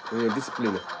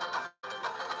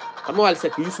xam nga Wally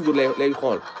Seck Youssou Ndour lay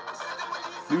xool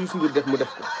lu Youssou Ndour def mu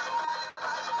def ko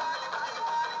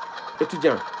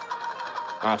étudiant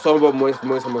son boobu mooy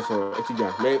sama son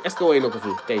étudiant mais est-ce que way na ko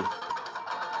fii tey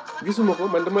gisuma ko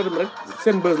man dama dem rek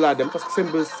seen buzz laa dem parce que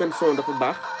seen son dafa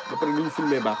baax ba pare lu ñu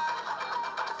filmé baax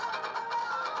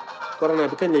corona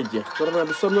bi kañ lay jeex corona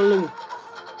bi sonal nañu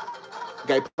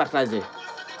gars yi partagé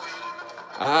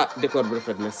décor bi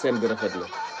rafet na scène bi rafet na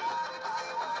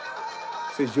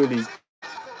c'est joli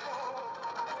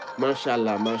macha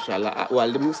allah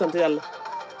Wally mu ngi sant yàlla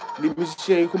li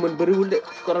musiciens yi ko mën bëriwul de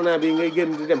corona bi ngay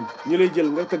génn di dem ñu lay jël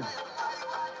nga tëgg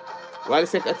Wally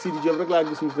Seck ak Sidi Diop rek laa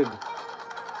gis ñu tëgg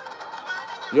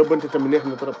yóbbante tamit neex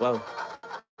na trop waaw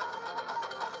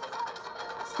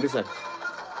ndeysaan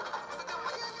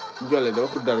Ndiolé da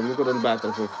waxul dara ñu ko doon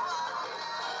baatal foofu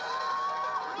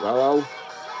waaw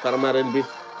farmaren bi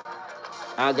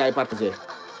gars yi partagé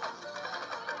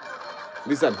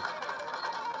ndeysaan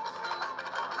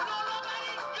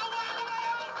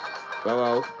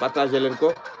waaw partagé leen ko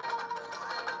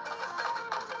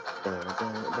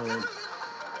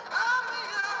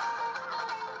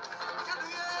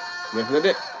neex na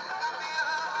de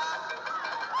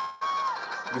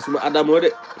gisuma Adamo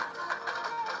de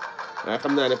waaye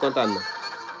xam naa ne kontaan na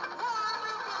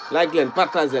like leen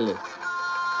partagé leen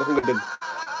wax nga dëgg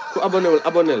ku abonné wul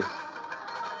abonné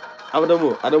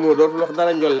Adamo dootul wax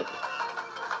dara Njolle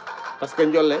parce que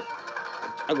Njolle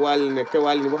ak Wally ne te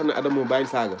Wally wax na Adamo bàyyi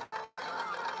saaga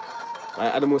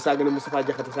waaye Adamo saaga na Moustapha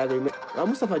Diakhaté saaga yu ne waaw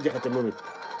Moustapha Diakhaté moom it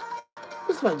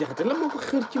Moustapha Diakhaté lan moo ko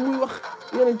xër ci muy wax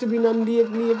yonent bi naan lii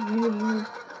yëpp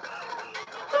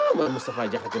man Moustapha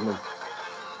Diakhaté moom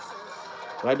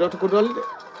waaye dootu ko dolli de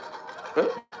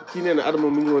kii nee na Adamo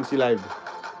mu ngi woon ci live bi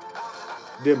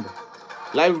démb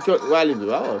live bi Wally bi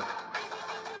waaw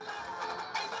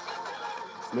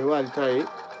mais Wally temps yi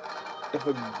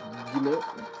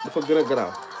dafa gën a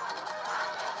garaaw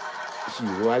si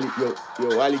Wally yow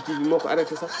Wally kii bi moo ko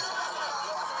arrêté sax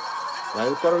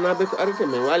waaye corona bi ko arrêté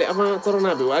mais Wally avant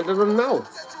corona bi Wally da doon naaw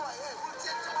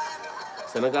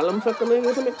Sénégal la mu fekk na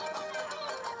yow tamit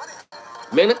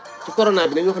mais nag ci corona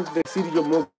bi dañoo xamante ne Sidi Diop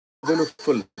moo gën a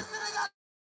fël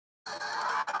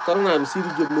corona bi Sidi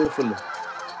Diop moo fël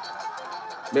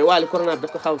mais Wally corona bi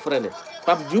daf ko xaw a freiné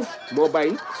Pape Diouf moo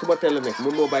bàyyi suba teel la nekk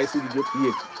moom moo bàyyi Sidi Diop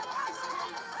yéeg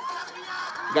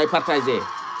gars yi partagé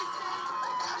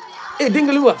dégg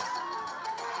nga li mu wax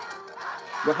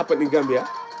what happened in Gambia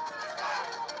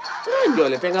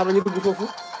Njoole te nga bañ a dugg foofu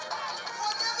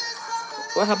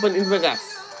what happened in Vegas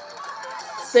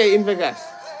stay in Vegas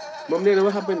moom nee na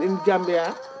what happened in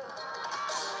Gambia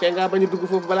te nga bañ a dugg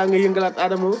foofu balaa nga yëngalaat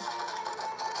Adamo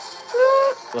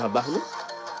waaw baax na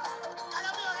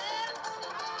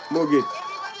moo géet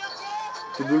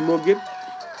tuddul moo géet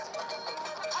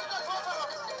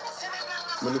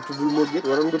man na tuddul moo géet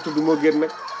waroon nga tudd moo géet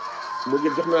nag moo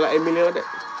géet jox na la ay millions de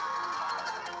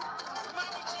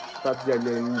Pape Diagne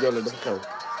nee na Njolle dafa xew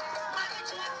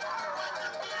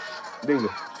dégg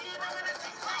nga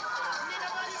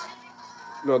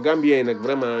non Gambien yi nag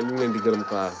vraiment ñu ngi leen di gërëm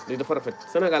quoi lii dafa rafet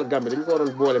Sénégal Gambie dañu ko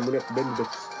waroon boole mu nekk benn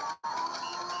dëkk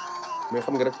mais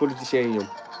xam nga rek politiciens yi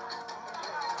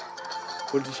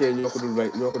ñoo ko dul bay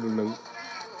ñoo ko dul nangu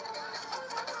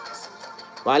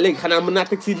waaw léegi xanaa mën naa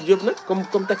teg Sidi Diop nag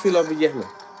comme taxi loo bi jeex na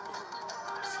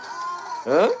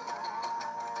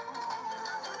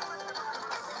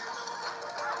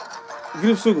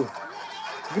Grif Sougou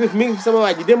Grif mi ngi fi sama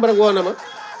waa ji démb rek woo na ma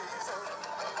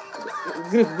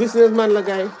Grif businessman la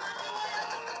gars yi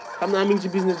xam naa mi ngi ci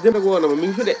business démb rek woo na ma mi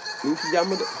ngi fi de mi ngi ci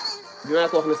jàmm de dinaa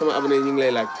ko wax ne sama abonné yi ñu ngi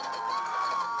lay laaj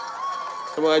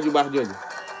sama waa ju baax jooju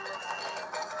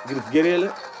Grif géree la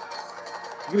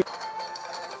Grif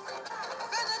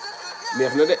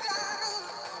neex na de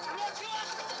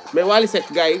mais Wally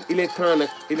Seck gars yi il est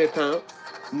temps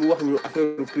mu wax ñu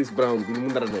affaire Chris Brown bi mu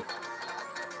ndara nekk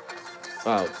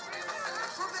waaw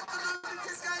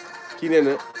kii nee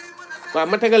na waaw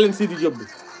ma tegal leen Sidi Diop bi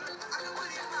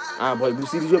booy bu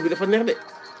Sidi Diop bi dafa neex de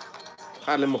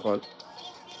xaar leen ma xool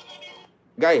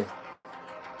gars yi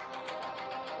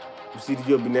bu Sidi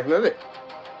Diop bi neex na de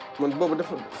man boobu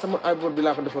dafa sama iPod bi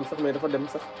laa ko defoon sax mais dafa dem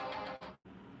sax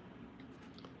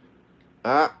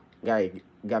gars yi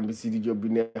Gambie Sidi Diop bi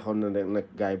neexoon na de nag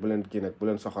gars yi bu leen kii nag bu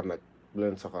leen soxor nag bu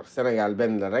leen soxor Sénégal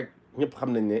benn la rek ñëpp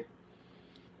xam nañ ne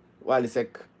Wally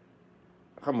Seck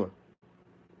xam nga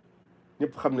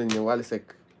ñëpp xam nañ ne Wally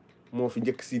Seck moo fi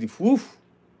njëkk Sidi fuuf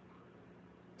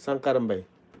Sankara Mbaye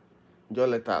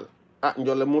Njolle Taal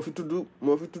Njolle moo fi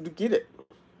tudd kii de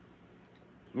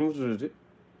nu mu tuddati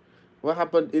what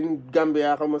happened in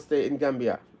Gambia xam nga stay in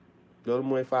Gambia loolu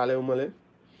mooy faalewu ma leen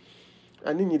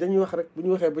nit ñi dañuy wax rek bu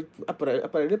ñu waxee ba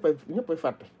après léppay ñëppay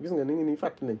fàtte gis nga ni ngi nii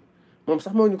fàtte nañ moom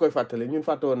sax moo ñu koy fàttale ñun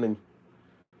fàtte woon nañu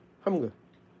xam nga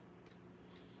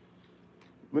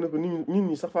mu ne ko nit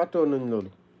ñi sax fàtte woon nañ loolu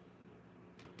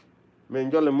mais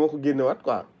Njolle moo ko génnewaat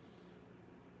quoi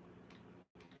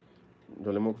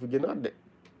Njolle moo ko fi génnewaat de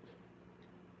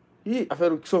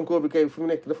affaire Sonko bi kay fu mu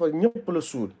nekk dafa ñëpp la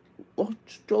suul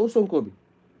wax coow Sonko bi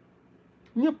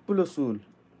ñëpp la suul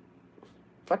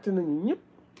fàtte nañu ñëpp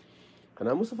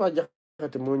xanaa Moustapha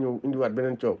Diakhaté moo ñëw indiwaat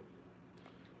beneen coow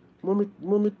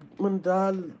moom it man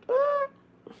daal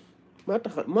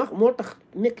moo tax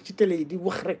nekk ci télé yi di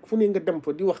wax rek fu ne nga dem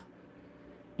fa di wax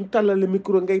ñu tàllale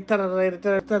micro ngay tarare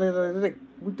rek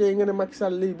bu tey nga ne Macky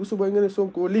Sall lii bu suba nga ne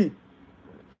Sonko lii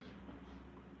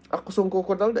ak Sonko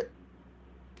ko dal de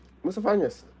Moustapha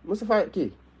Niass Moustapha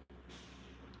kii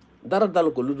dara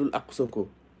dalu ko lu dul ak Sonko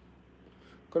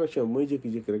connexion bi mooy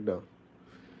jékki-jékki rek daaw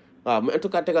waaw mais en tout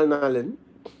cas tegal naa leen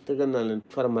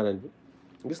Faramaren bi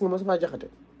gis nga Moustapha Diakhaté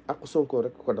ak Sonko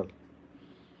rek ko dal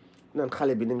naan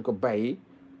xale bi nañ ko bàyyi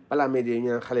balaa may dee ñu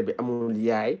naan xale bi amul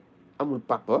yaay amul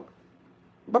papa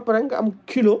ba pare nga am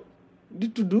kilo di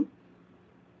tudd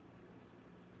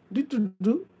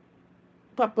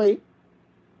papa yi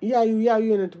yaayu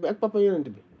yonent bi ak papa yonent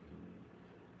bi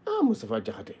ah Moustapha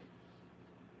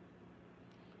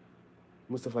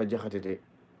Diakhaté de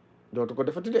dootu ko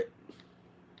defati de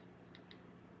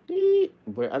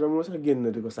booy Adama moo sax génn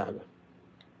na di ko saaga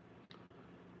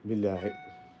billaahi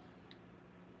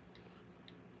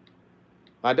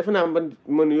waaw defe naa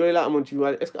man yooyu laa amoon ci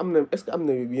wàll est-ce que am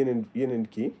na yeneen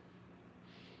kii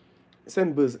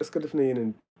seen buzz est-ce que def na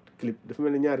yeneen clip dafa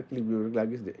mel ne ñaari clip yooyu rek laa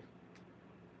gis de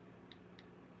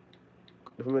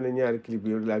dafa mel ne ñaari clip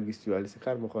yooyu rek laa gis ci wàll si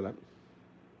xaar ma xoolaat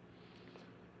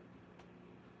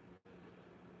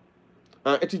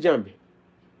étudiant bi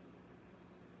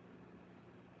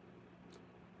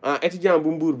étudiant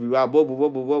bu mbuur bi waaw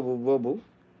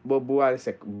boobu Wally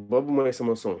Seck boobu mooy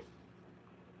sama son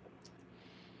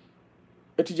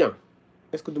étudiant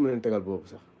est-ce que du ma leen tegal boobu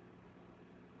sax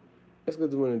est-ce que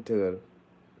du ma leen tegal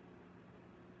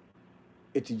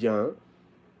étudiant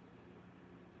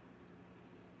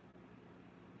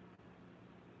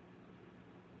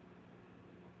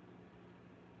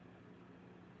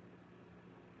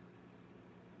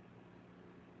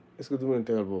est-ce que du ma leen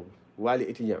tegal boobu Wally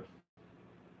étudiant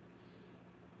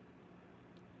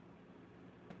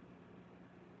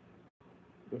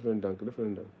def leen dànk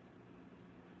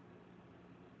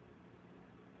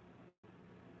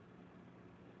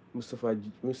Moustapha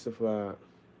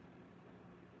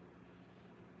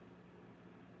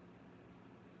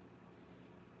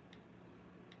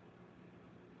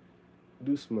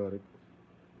doucement rek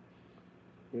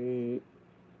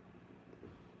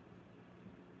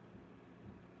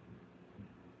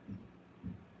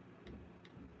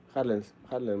xaar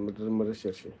leen ma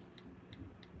recherche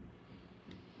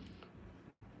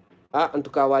en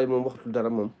tout cas Wally moom waxatul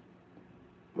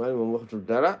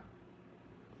dara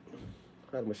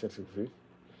xaar ma cherche ko fii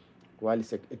Wally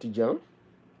Seck étudiant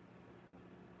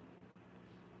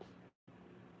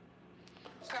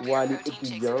Wally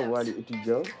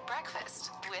étudiant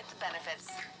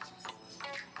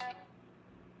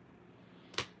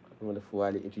ma def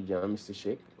Wally étudiant Mr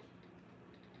Shake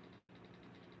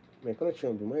mais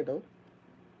connexion bi may daw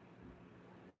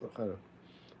xaaral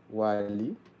Wally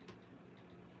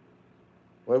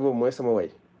way boobu mooy sama way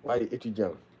Wally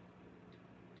étudiant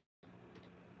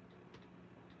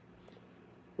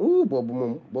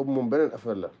boobu moom beneen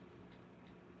affaire la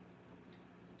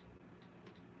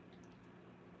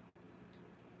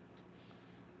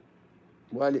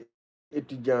Wally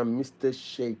étudiant Mr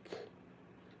Shake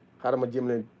xaaral ma jéem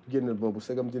leen génnal boobu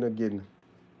segam dina génn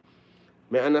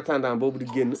mais en attendant boobu di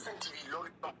génn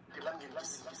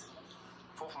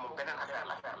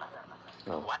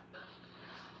waaw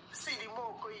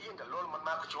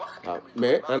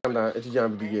mais en attendant étudiant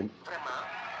bi di génn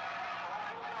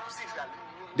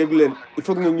déglu leen il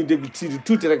faut que ñu déglu Sidi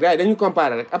tuuti rek gars yi dañuy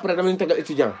comparer rek après dama ñu tegal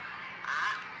étudiant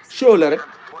show la rek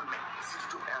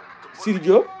Sidi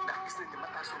Diop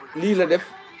lii la def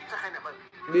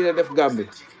Gambie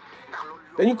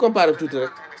dañuy comparer tuuti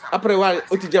rek après waa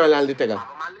étudiant laal di tegal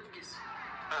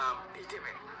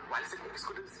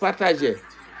partagé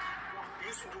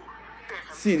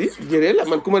Sidi jëree la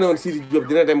man ku ma ne woon Sidi Diop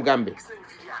dina dem Gambie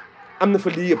am na fa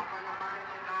lii yëpp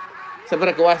c'est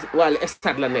vrai que Wally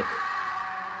stade la nekk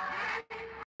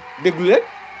déglu leen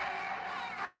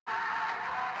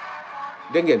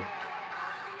dégg ngeen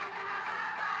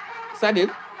c'est-à-dire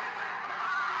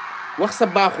wax sa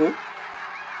baaxu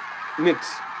nit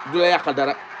du la yàqal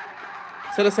dara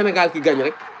c'est le Sénégal qui gagne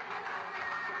rek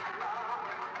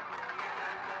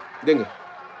dégg nga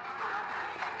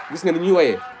gis nga ni ñuy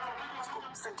woyee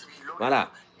voilà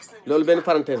loolu benn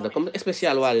parenthèse la comme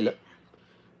spécial Wally la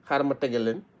xaaral ma tegal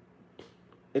leen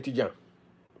étudiant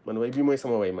man way bii mooy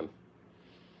sama way man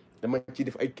dama ciy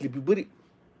def ay clip yu bëri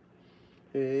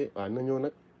waaw na ñëw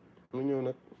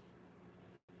nag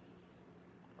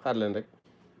xaar leen rek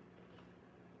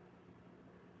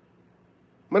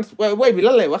man way bi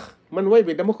lan lay wax man way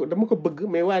bi dama ko bëgg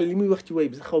mais Wally li muy wax ci way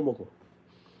bi sax xaw ma ko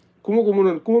ku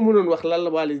ma mënoon wax lan la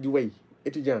Wally di way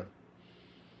étudiant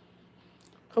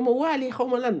xam nga Wally xaw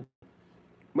ma lan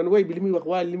man way bi li muy wax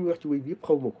Wally li muy wax ci way bi yëpp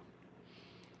xaw ma ko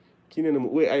kii nee na ma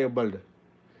woy Ayo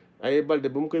Balde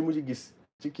ba mu koy mujj gis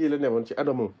ci kii la newoon ci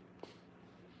Adamo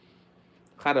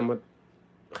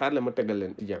xaaral ma tegal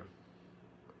leen étudiant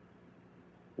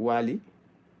Wally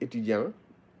étudiant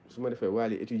su ma defee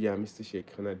Wally étudiant Mr Shake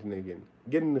xanaa dina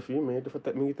génn na fii mais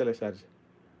mi ngi téléchargé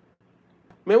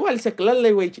mais Wally Seck lan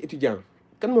lay woy ci étudiant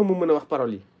kan moom mu mën a wax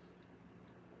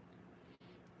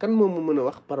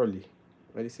parole yi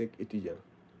Wally Seck étudiant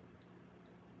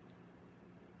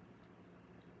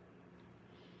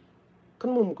kan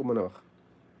moom ko mën a wax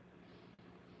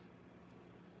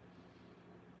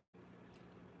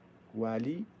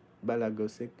Wally Balago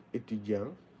Seck étudiant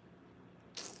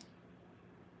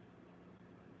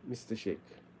Mr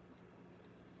Shake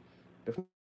def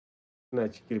naa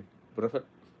ci clip bu rafet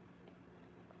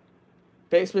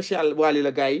tey spécial Wally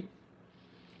la gars yi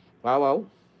waaw waaw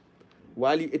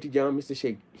Wally étudiant Mr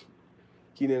Shake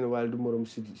kii nee na Wally du morom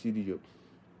Sidi Diop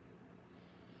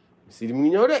Sidi mu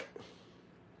ngi ñëw de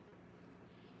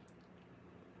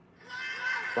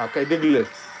waaw kay déglu leen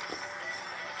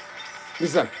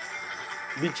gisal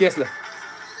bi Thiès la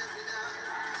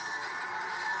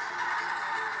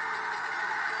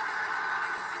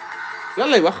lan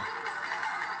lay wax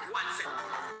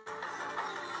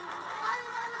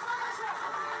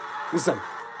gisal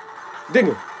dégg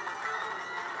nga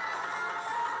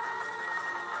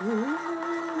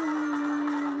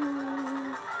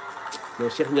non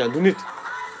Cheikh Niang du nit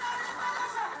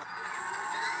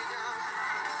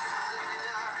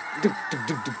dëgg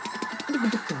dëgg dëgg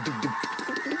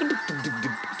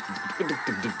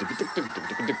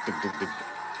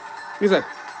gisal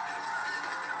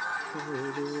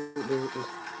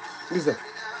gisal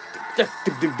cek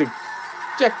dëgg dëgg dëgg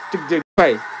cek dëgg dëgg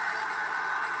fay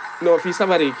non fii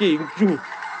sabar yi kii jungi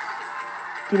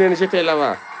kii nee na j'étais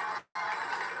là-bas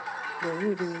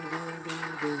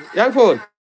yaa ngi fa woon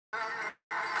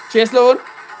Thiès la woon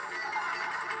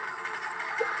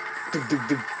dëgg dëgg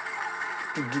dëgg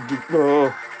dëgg dëgg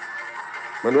non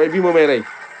man waaye bii moo may rey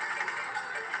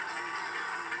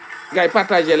gars yi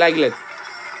partagé like leen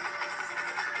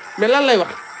mais lan lay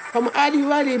wax xam nga Ali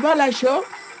Wally Bala Show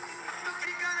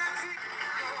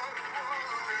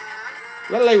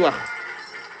lan lay wax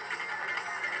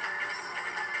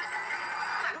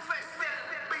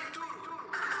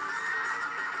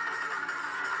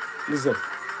listen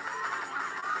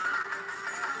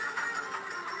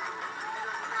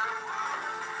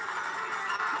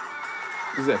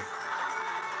listen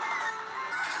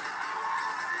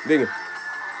dégg nga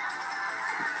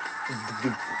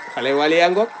xale Wally yaa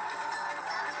ngoog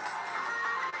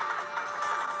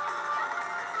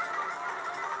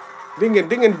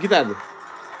dégg ngeen guitare bi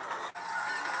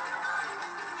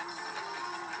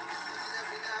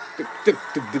tëg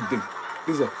tëg tëg tëg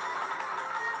gis nga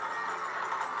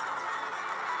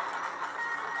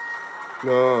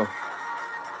non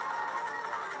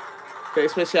te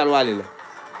spécial Wally la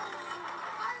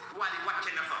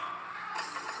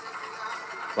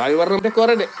Wally war na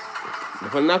décorer de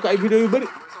defal naa ko ay vidéo yu bëri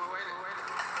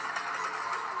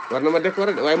war na ma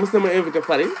décorer de waaye mos na ma invité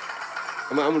Paris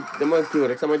dama kii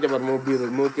rek sama jabar moo biir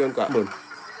moo kii woon ko amoon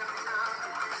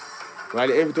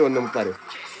Wally invité woon na ma Paris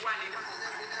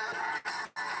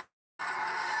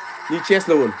ñi Thiès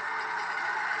la woon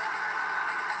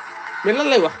mais lan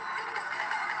lay wax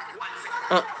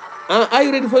are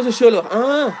you ready for the show la wax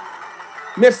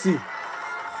merci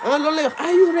loolu lay wax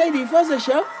are you ready for the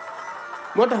show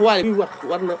moo tax Wally bi wax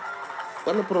war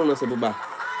na prononcer bu baax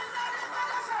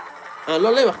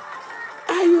loolu lay wax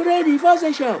are you ready for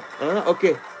the show ok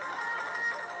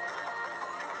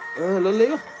loolu lay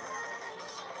wax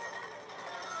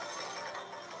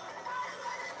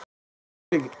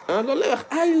loolu lay wax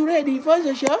are you ready for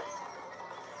the show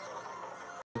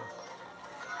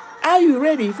are you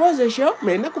ready for the show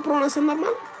mais na ko prononcer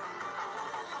normal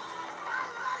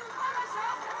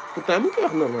pourtant mu ngi koy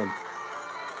wax normal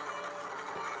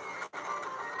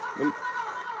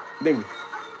dégg nga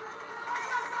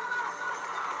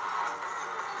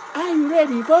are you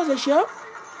ready for the show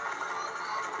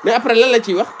mais après lan la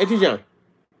ciy wax étudiant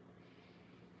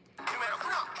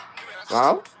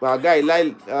waaw gars yi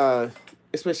laay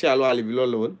spécial Wally bi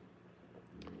loolu la woon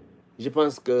je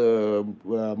pense que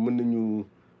mën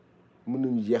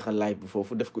nañu jeexal live bi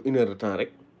foofu def ko 1 heure de temps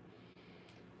rek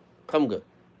xam nga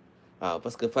waaw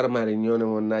parce que Faramare ñoo ne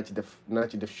woon naa ci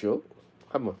def show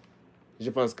xam nga je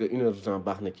pense que 1 heure de temps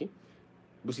baax na ci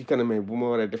bu si kanamee bu ma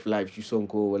waree def live ci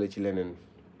Sonko wala ci leneen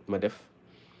ma def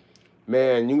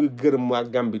mais ñu ngi gërëm waa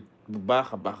Gambie bu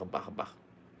baax a baax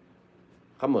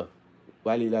xam nga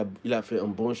Wally il a fait un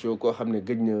bon show koo xam ne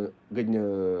gëj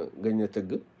na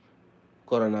tëgg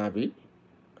corona bi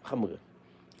xam nga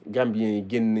Gambiens yi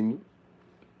génn nañu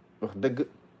wax dëgg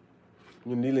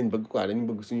ñun lii lañ bëgg quoi dañu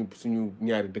bëgg suñu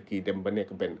ñaari dëkk yi dem ba nekk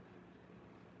benn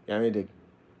yaa ngi dégg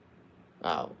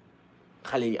waaw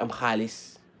xale yi am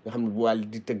xaalis nga xam ne bu Wally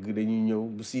di tëgg dañuy ñëw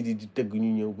bu Sidi di tëgg ñu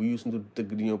ñëw bu Youssou Ndour di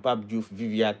tëgg di ñëw Pape Diouf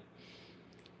Viviane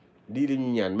lii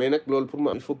dañuy ñaan mais nag loolu pour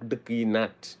moi il faut que dëkk yi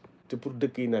naat te pour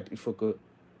dëkk yi naat il faut que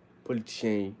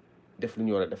politiciens yi def lu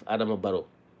ñu war a def Adama Barrow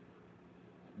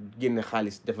génne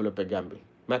xaalis développé Gambie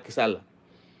Macky Sall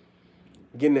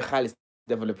génne xaalis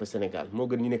développé Sénégal moo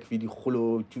gën ñu nekk fii di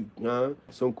xuloo ci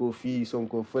Sonko fii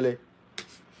Sonko fële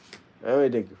may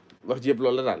dégg wax ji yëpp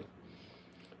loolu la daal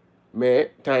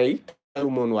mais temps yi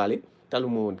taluma woon Wally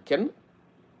taluma woon kenn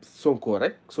Sonko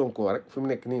rek fi mu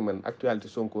nekk nii man actualité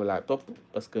Sonko laa topp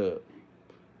parce que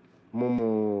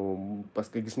moom parce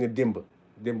que gis nga démb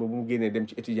bu mu génnee dem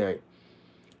ci étudiants yi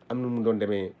am na mu doon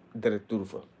demee deret turu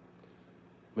fa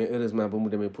mais heureusement ba mu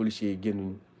demee policiers yi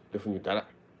génnuñu defuñu dara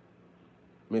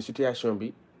mais situation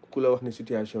bi ku la wax ne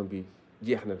situation bi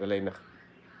jeex na da lay nax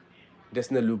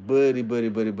des na lu bëri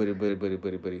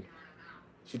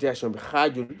situation bi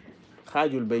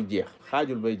xaajul bay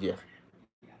jeex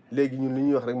léegi ñun li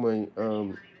ñuy wax rek mooy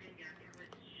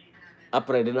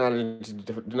après dinaa leen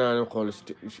xool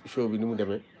show bi ni mu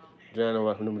demee dinaa leen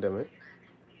wax ni mu demee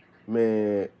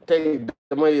mais tey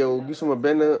dama yow gisuma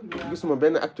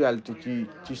benn actualité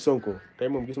ci Sonko tey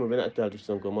moom gisuma benn actualité ci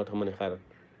Sonko moo tax ma ne xaaral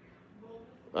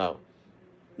waaw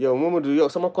yow Mamadou yow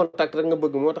sama contact rek nga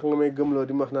bëgg moo tax nga may gëmloo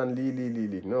di ma wax naan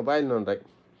lii non bàyyi noonu rek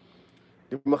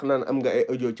di ma wax naan am nga ay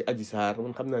audio ci Adji Sarr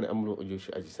man xam naa ne amuloo audio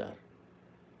ci Adji Sarr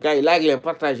gars yi like leen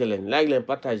partagé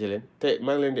leen te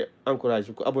maa ngi leen di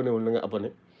encouragé ku abonné wul na nga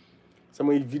abonné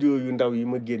samay vidéo yu ndaw yi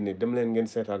ma génne dem leen ngeen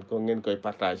seetaan ko ngeen koy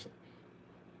partagé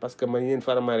parce que man yéen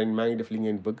Faramaren maa ngi def li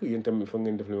ngeen bëgg yéen tamit foog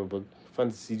ngeen def li ma bëgg fan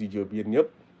Sidi Diop yéen ñëpp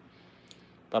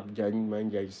Pape Diagne maa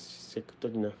ngi jaay Seck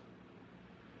toj na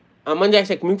Ma Ndiaye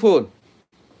Seck mi ngi fa woon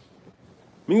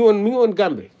mi ngi woon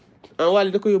Gambie Wally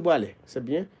da ko yóbbuwaale c'est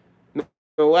bien non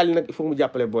Wally nag il faut mu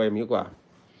jàppale booyam yi quoi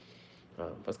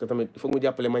waaw parce que tamit il faut mu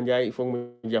jàppale Ma Ndiaye il faut mu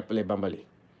jàppale Bambali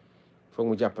il faut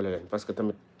mu jàppale leen parce que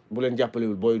tamit bu leen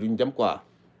jàppalewul booy duñ dem quoi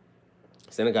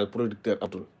Sénégal producteur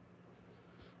atul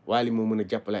Wally moo mën a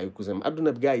jàppale ay cousin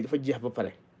adduna bi gars yi dafa jeex ba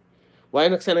pare waaye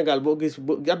nag Sénégal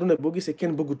adduna bi boo gisee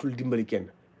kenn bëggatul dimbali kenn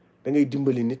da ngay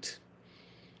dimbali nit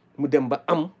mu dem ba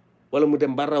am wala mu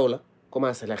dem ba raw la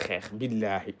commencé la xeex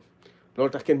billaahi loolu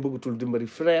tax kenn bëggatul dimbali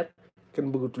frère kenn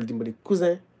bëggatul dimbali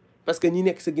cousin parce que ñi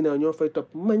nekk sa ginnaaw ñoo fay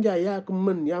topp Ma Ndiaye yaa ko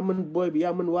mën yaa mën booy bi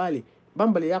yaa mën Wally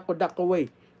Bambali yaa ko dàq way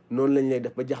noonu lañ lay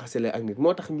def ba jaxasele ak nit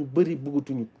moo tax ñu bëri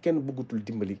bëggatuñu kenn bëggatul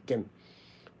dimbali kenn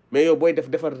mais yow booy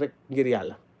defar rek ngir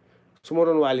yàlla su ma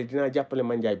doon Wally dinaa jàppale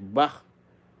Ma Ndiaye bu baax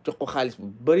jox ko xaalis bu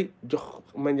bëri jox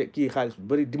Ma Ndiaye kii xaalis bu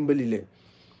bëri dimbali leen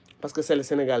parce que c'est le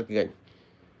Sénégal qui gagne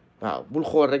waaw bul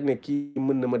xool rek ne kii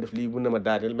mën na ma def lii mën na ma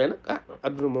daaneel mais nag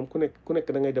adduna moom ku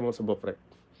nekk da ngay demal sa bopp rek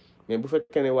mais bu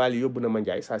fekkee ne Wally yóbbu na Ma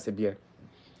Ndiaye ça c'est bien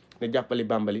ne jàppali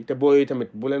Bambali te booy tamit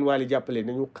bu leen Wally jàppalee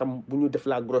nañu xam bu ñu def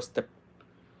la grosse tête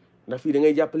ndax fii da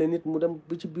ngay jàppale nit mu dem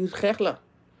ba ci biir xeex la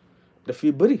daf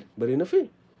fii bëri na fi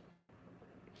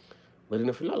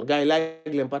lool gars yi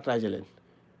like leen partagé leen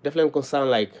def leen ko 100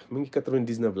 like mu ngi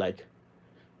 99 like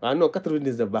waaw non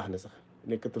 99 baax na sax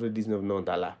ne 99 non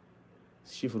daal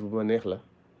chiffre bu ma neex la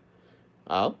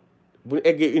waaw bu ñu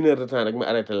eggee 1 heure de temps rek ma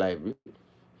arrêté live bi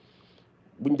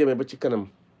bu ñu demee ba ci kanam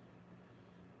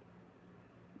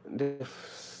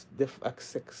def ak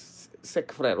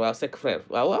Seck frère waaw Seck frère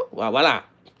waaw voilà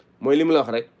mooy li mu la wax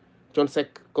rek Thione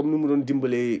Seck comme ni mu doon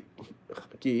dimbalee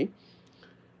kii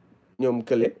ñoom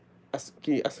kële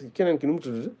keneen ki nu mu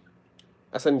tudd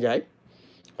Assane Ndiaye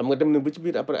xam nga dem na ba ci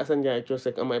biir après Assane Ndiaye Thione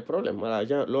Seck am ay problème voilà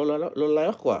genre loolu laay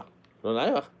wax quoi loolu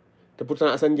laay wax te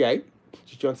pourtant Assane Ndiaye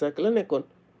ci Thione Seck la nekkoon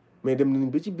mais dem nañ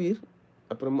ba ci biir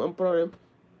après mu am problème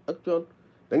ak Thione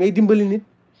da ngay dimbali nit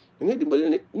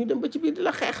ñu dem ba ci biir di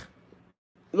la xeex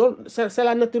loolu c'est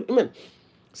la nature humaine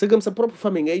sa gëm sa propre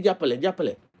famille ngay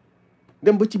jàppale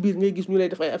dem ba ci biir ngay gis ñu lay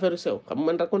def ay affaire yu sew xam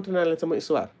man raconté naa leen sama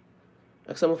histoire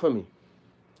ak sama famille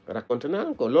raconté naa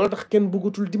leen ko loolu tax kenn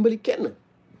bëggatul dimbali kenn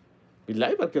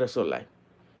billaay barki rasulaay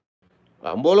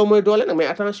waaw mbooloo mooy doole nag mais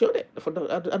attention de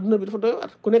adduna bi dafa doy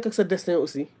waar ku nekk ak sa destin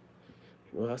aussi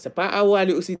waaw c'est pas à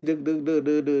Wally aussi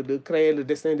de créer le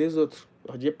destin des autres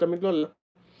wax ji yëpp tamit loolu la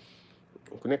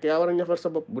ku nekk yaa war a ñafal sa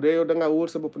bopp bu dee yow da ngaa wóor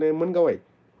sa bopp ne mën nga way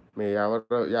mais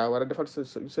yaa war a defal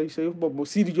sa yëf bopp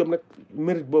Sidi Diop nag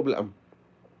mérite boobu la am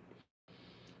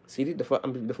Sidi dafa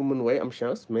mën way am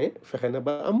chance mais fexe na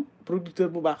ba am producteur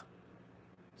bu baax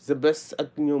the best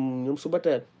ak ñoom suba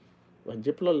teel wax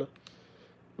jëpp loolu la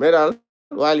mais daal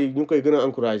Wally ñu ngi koy gën a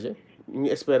encouragé ñu ngi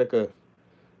espérer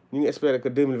que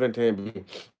 2021 bi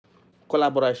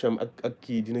collaboration ak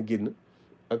kii dina génn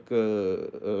ak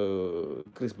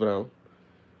Chris Brown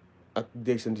ak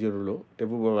Jason Derulo te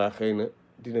bu boobaa xëy na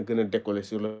dina gën a décoller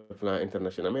sur le plan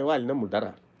international mais Wally namul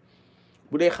dara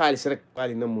bu dee xaalis rek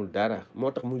Wally namul dara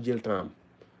moo tax mu jël temps am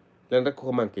leen rek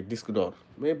ko manqué disque d'or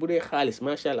mais bu dee xaalis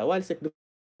macha allah Wally Seck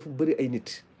dafa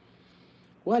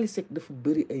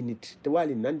bëri ay nit te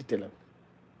Wally nandite la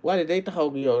Wally day taxaw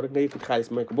ak yow rek nga yëkkati xaalis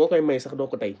may ko boo koy may sax doo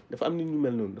ko tey dafa am nit ñu mel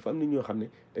noonu dafa am nit ñoo xam ne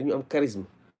dañu am charisme.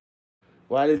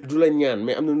 Wally du la ñaan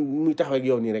mais am na muy taxaw ak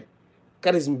yow nii rek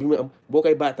charisme bi mu am boo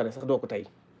koy baatare sax doo ko tey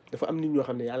dafa am nit ñoo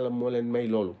xam ne yàlla moo leen may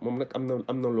loolu moom nag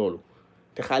am na loolu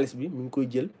te xaalis bi mi ngi koy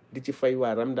jël di ci fay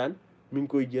waa Ramadan mi ngi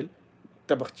koy jël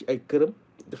tabax ci ay këram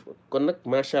kon nag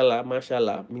macha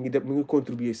allah mi ngi def mi ngi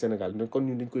contribuer Sénégal kon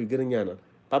ñun dañ koy gën a ñaanal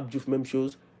Pape Diouf même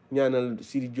chose ñaanal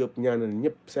Sidi Diop ñaanal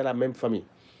ñëpp c'est la même famille.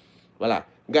 voilà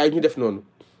gars yi ñu def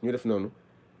noonu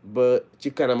ba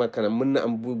ci kanam ak kanam mën na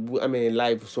am bu amee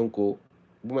live Sonko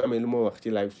bu ma amee lu ma wax ci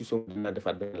live si Sonko dinaa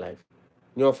defaat benn live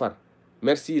ñoo far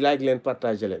merci like leen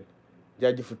partager leen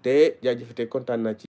jaajëfute kontaan naa ci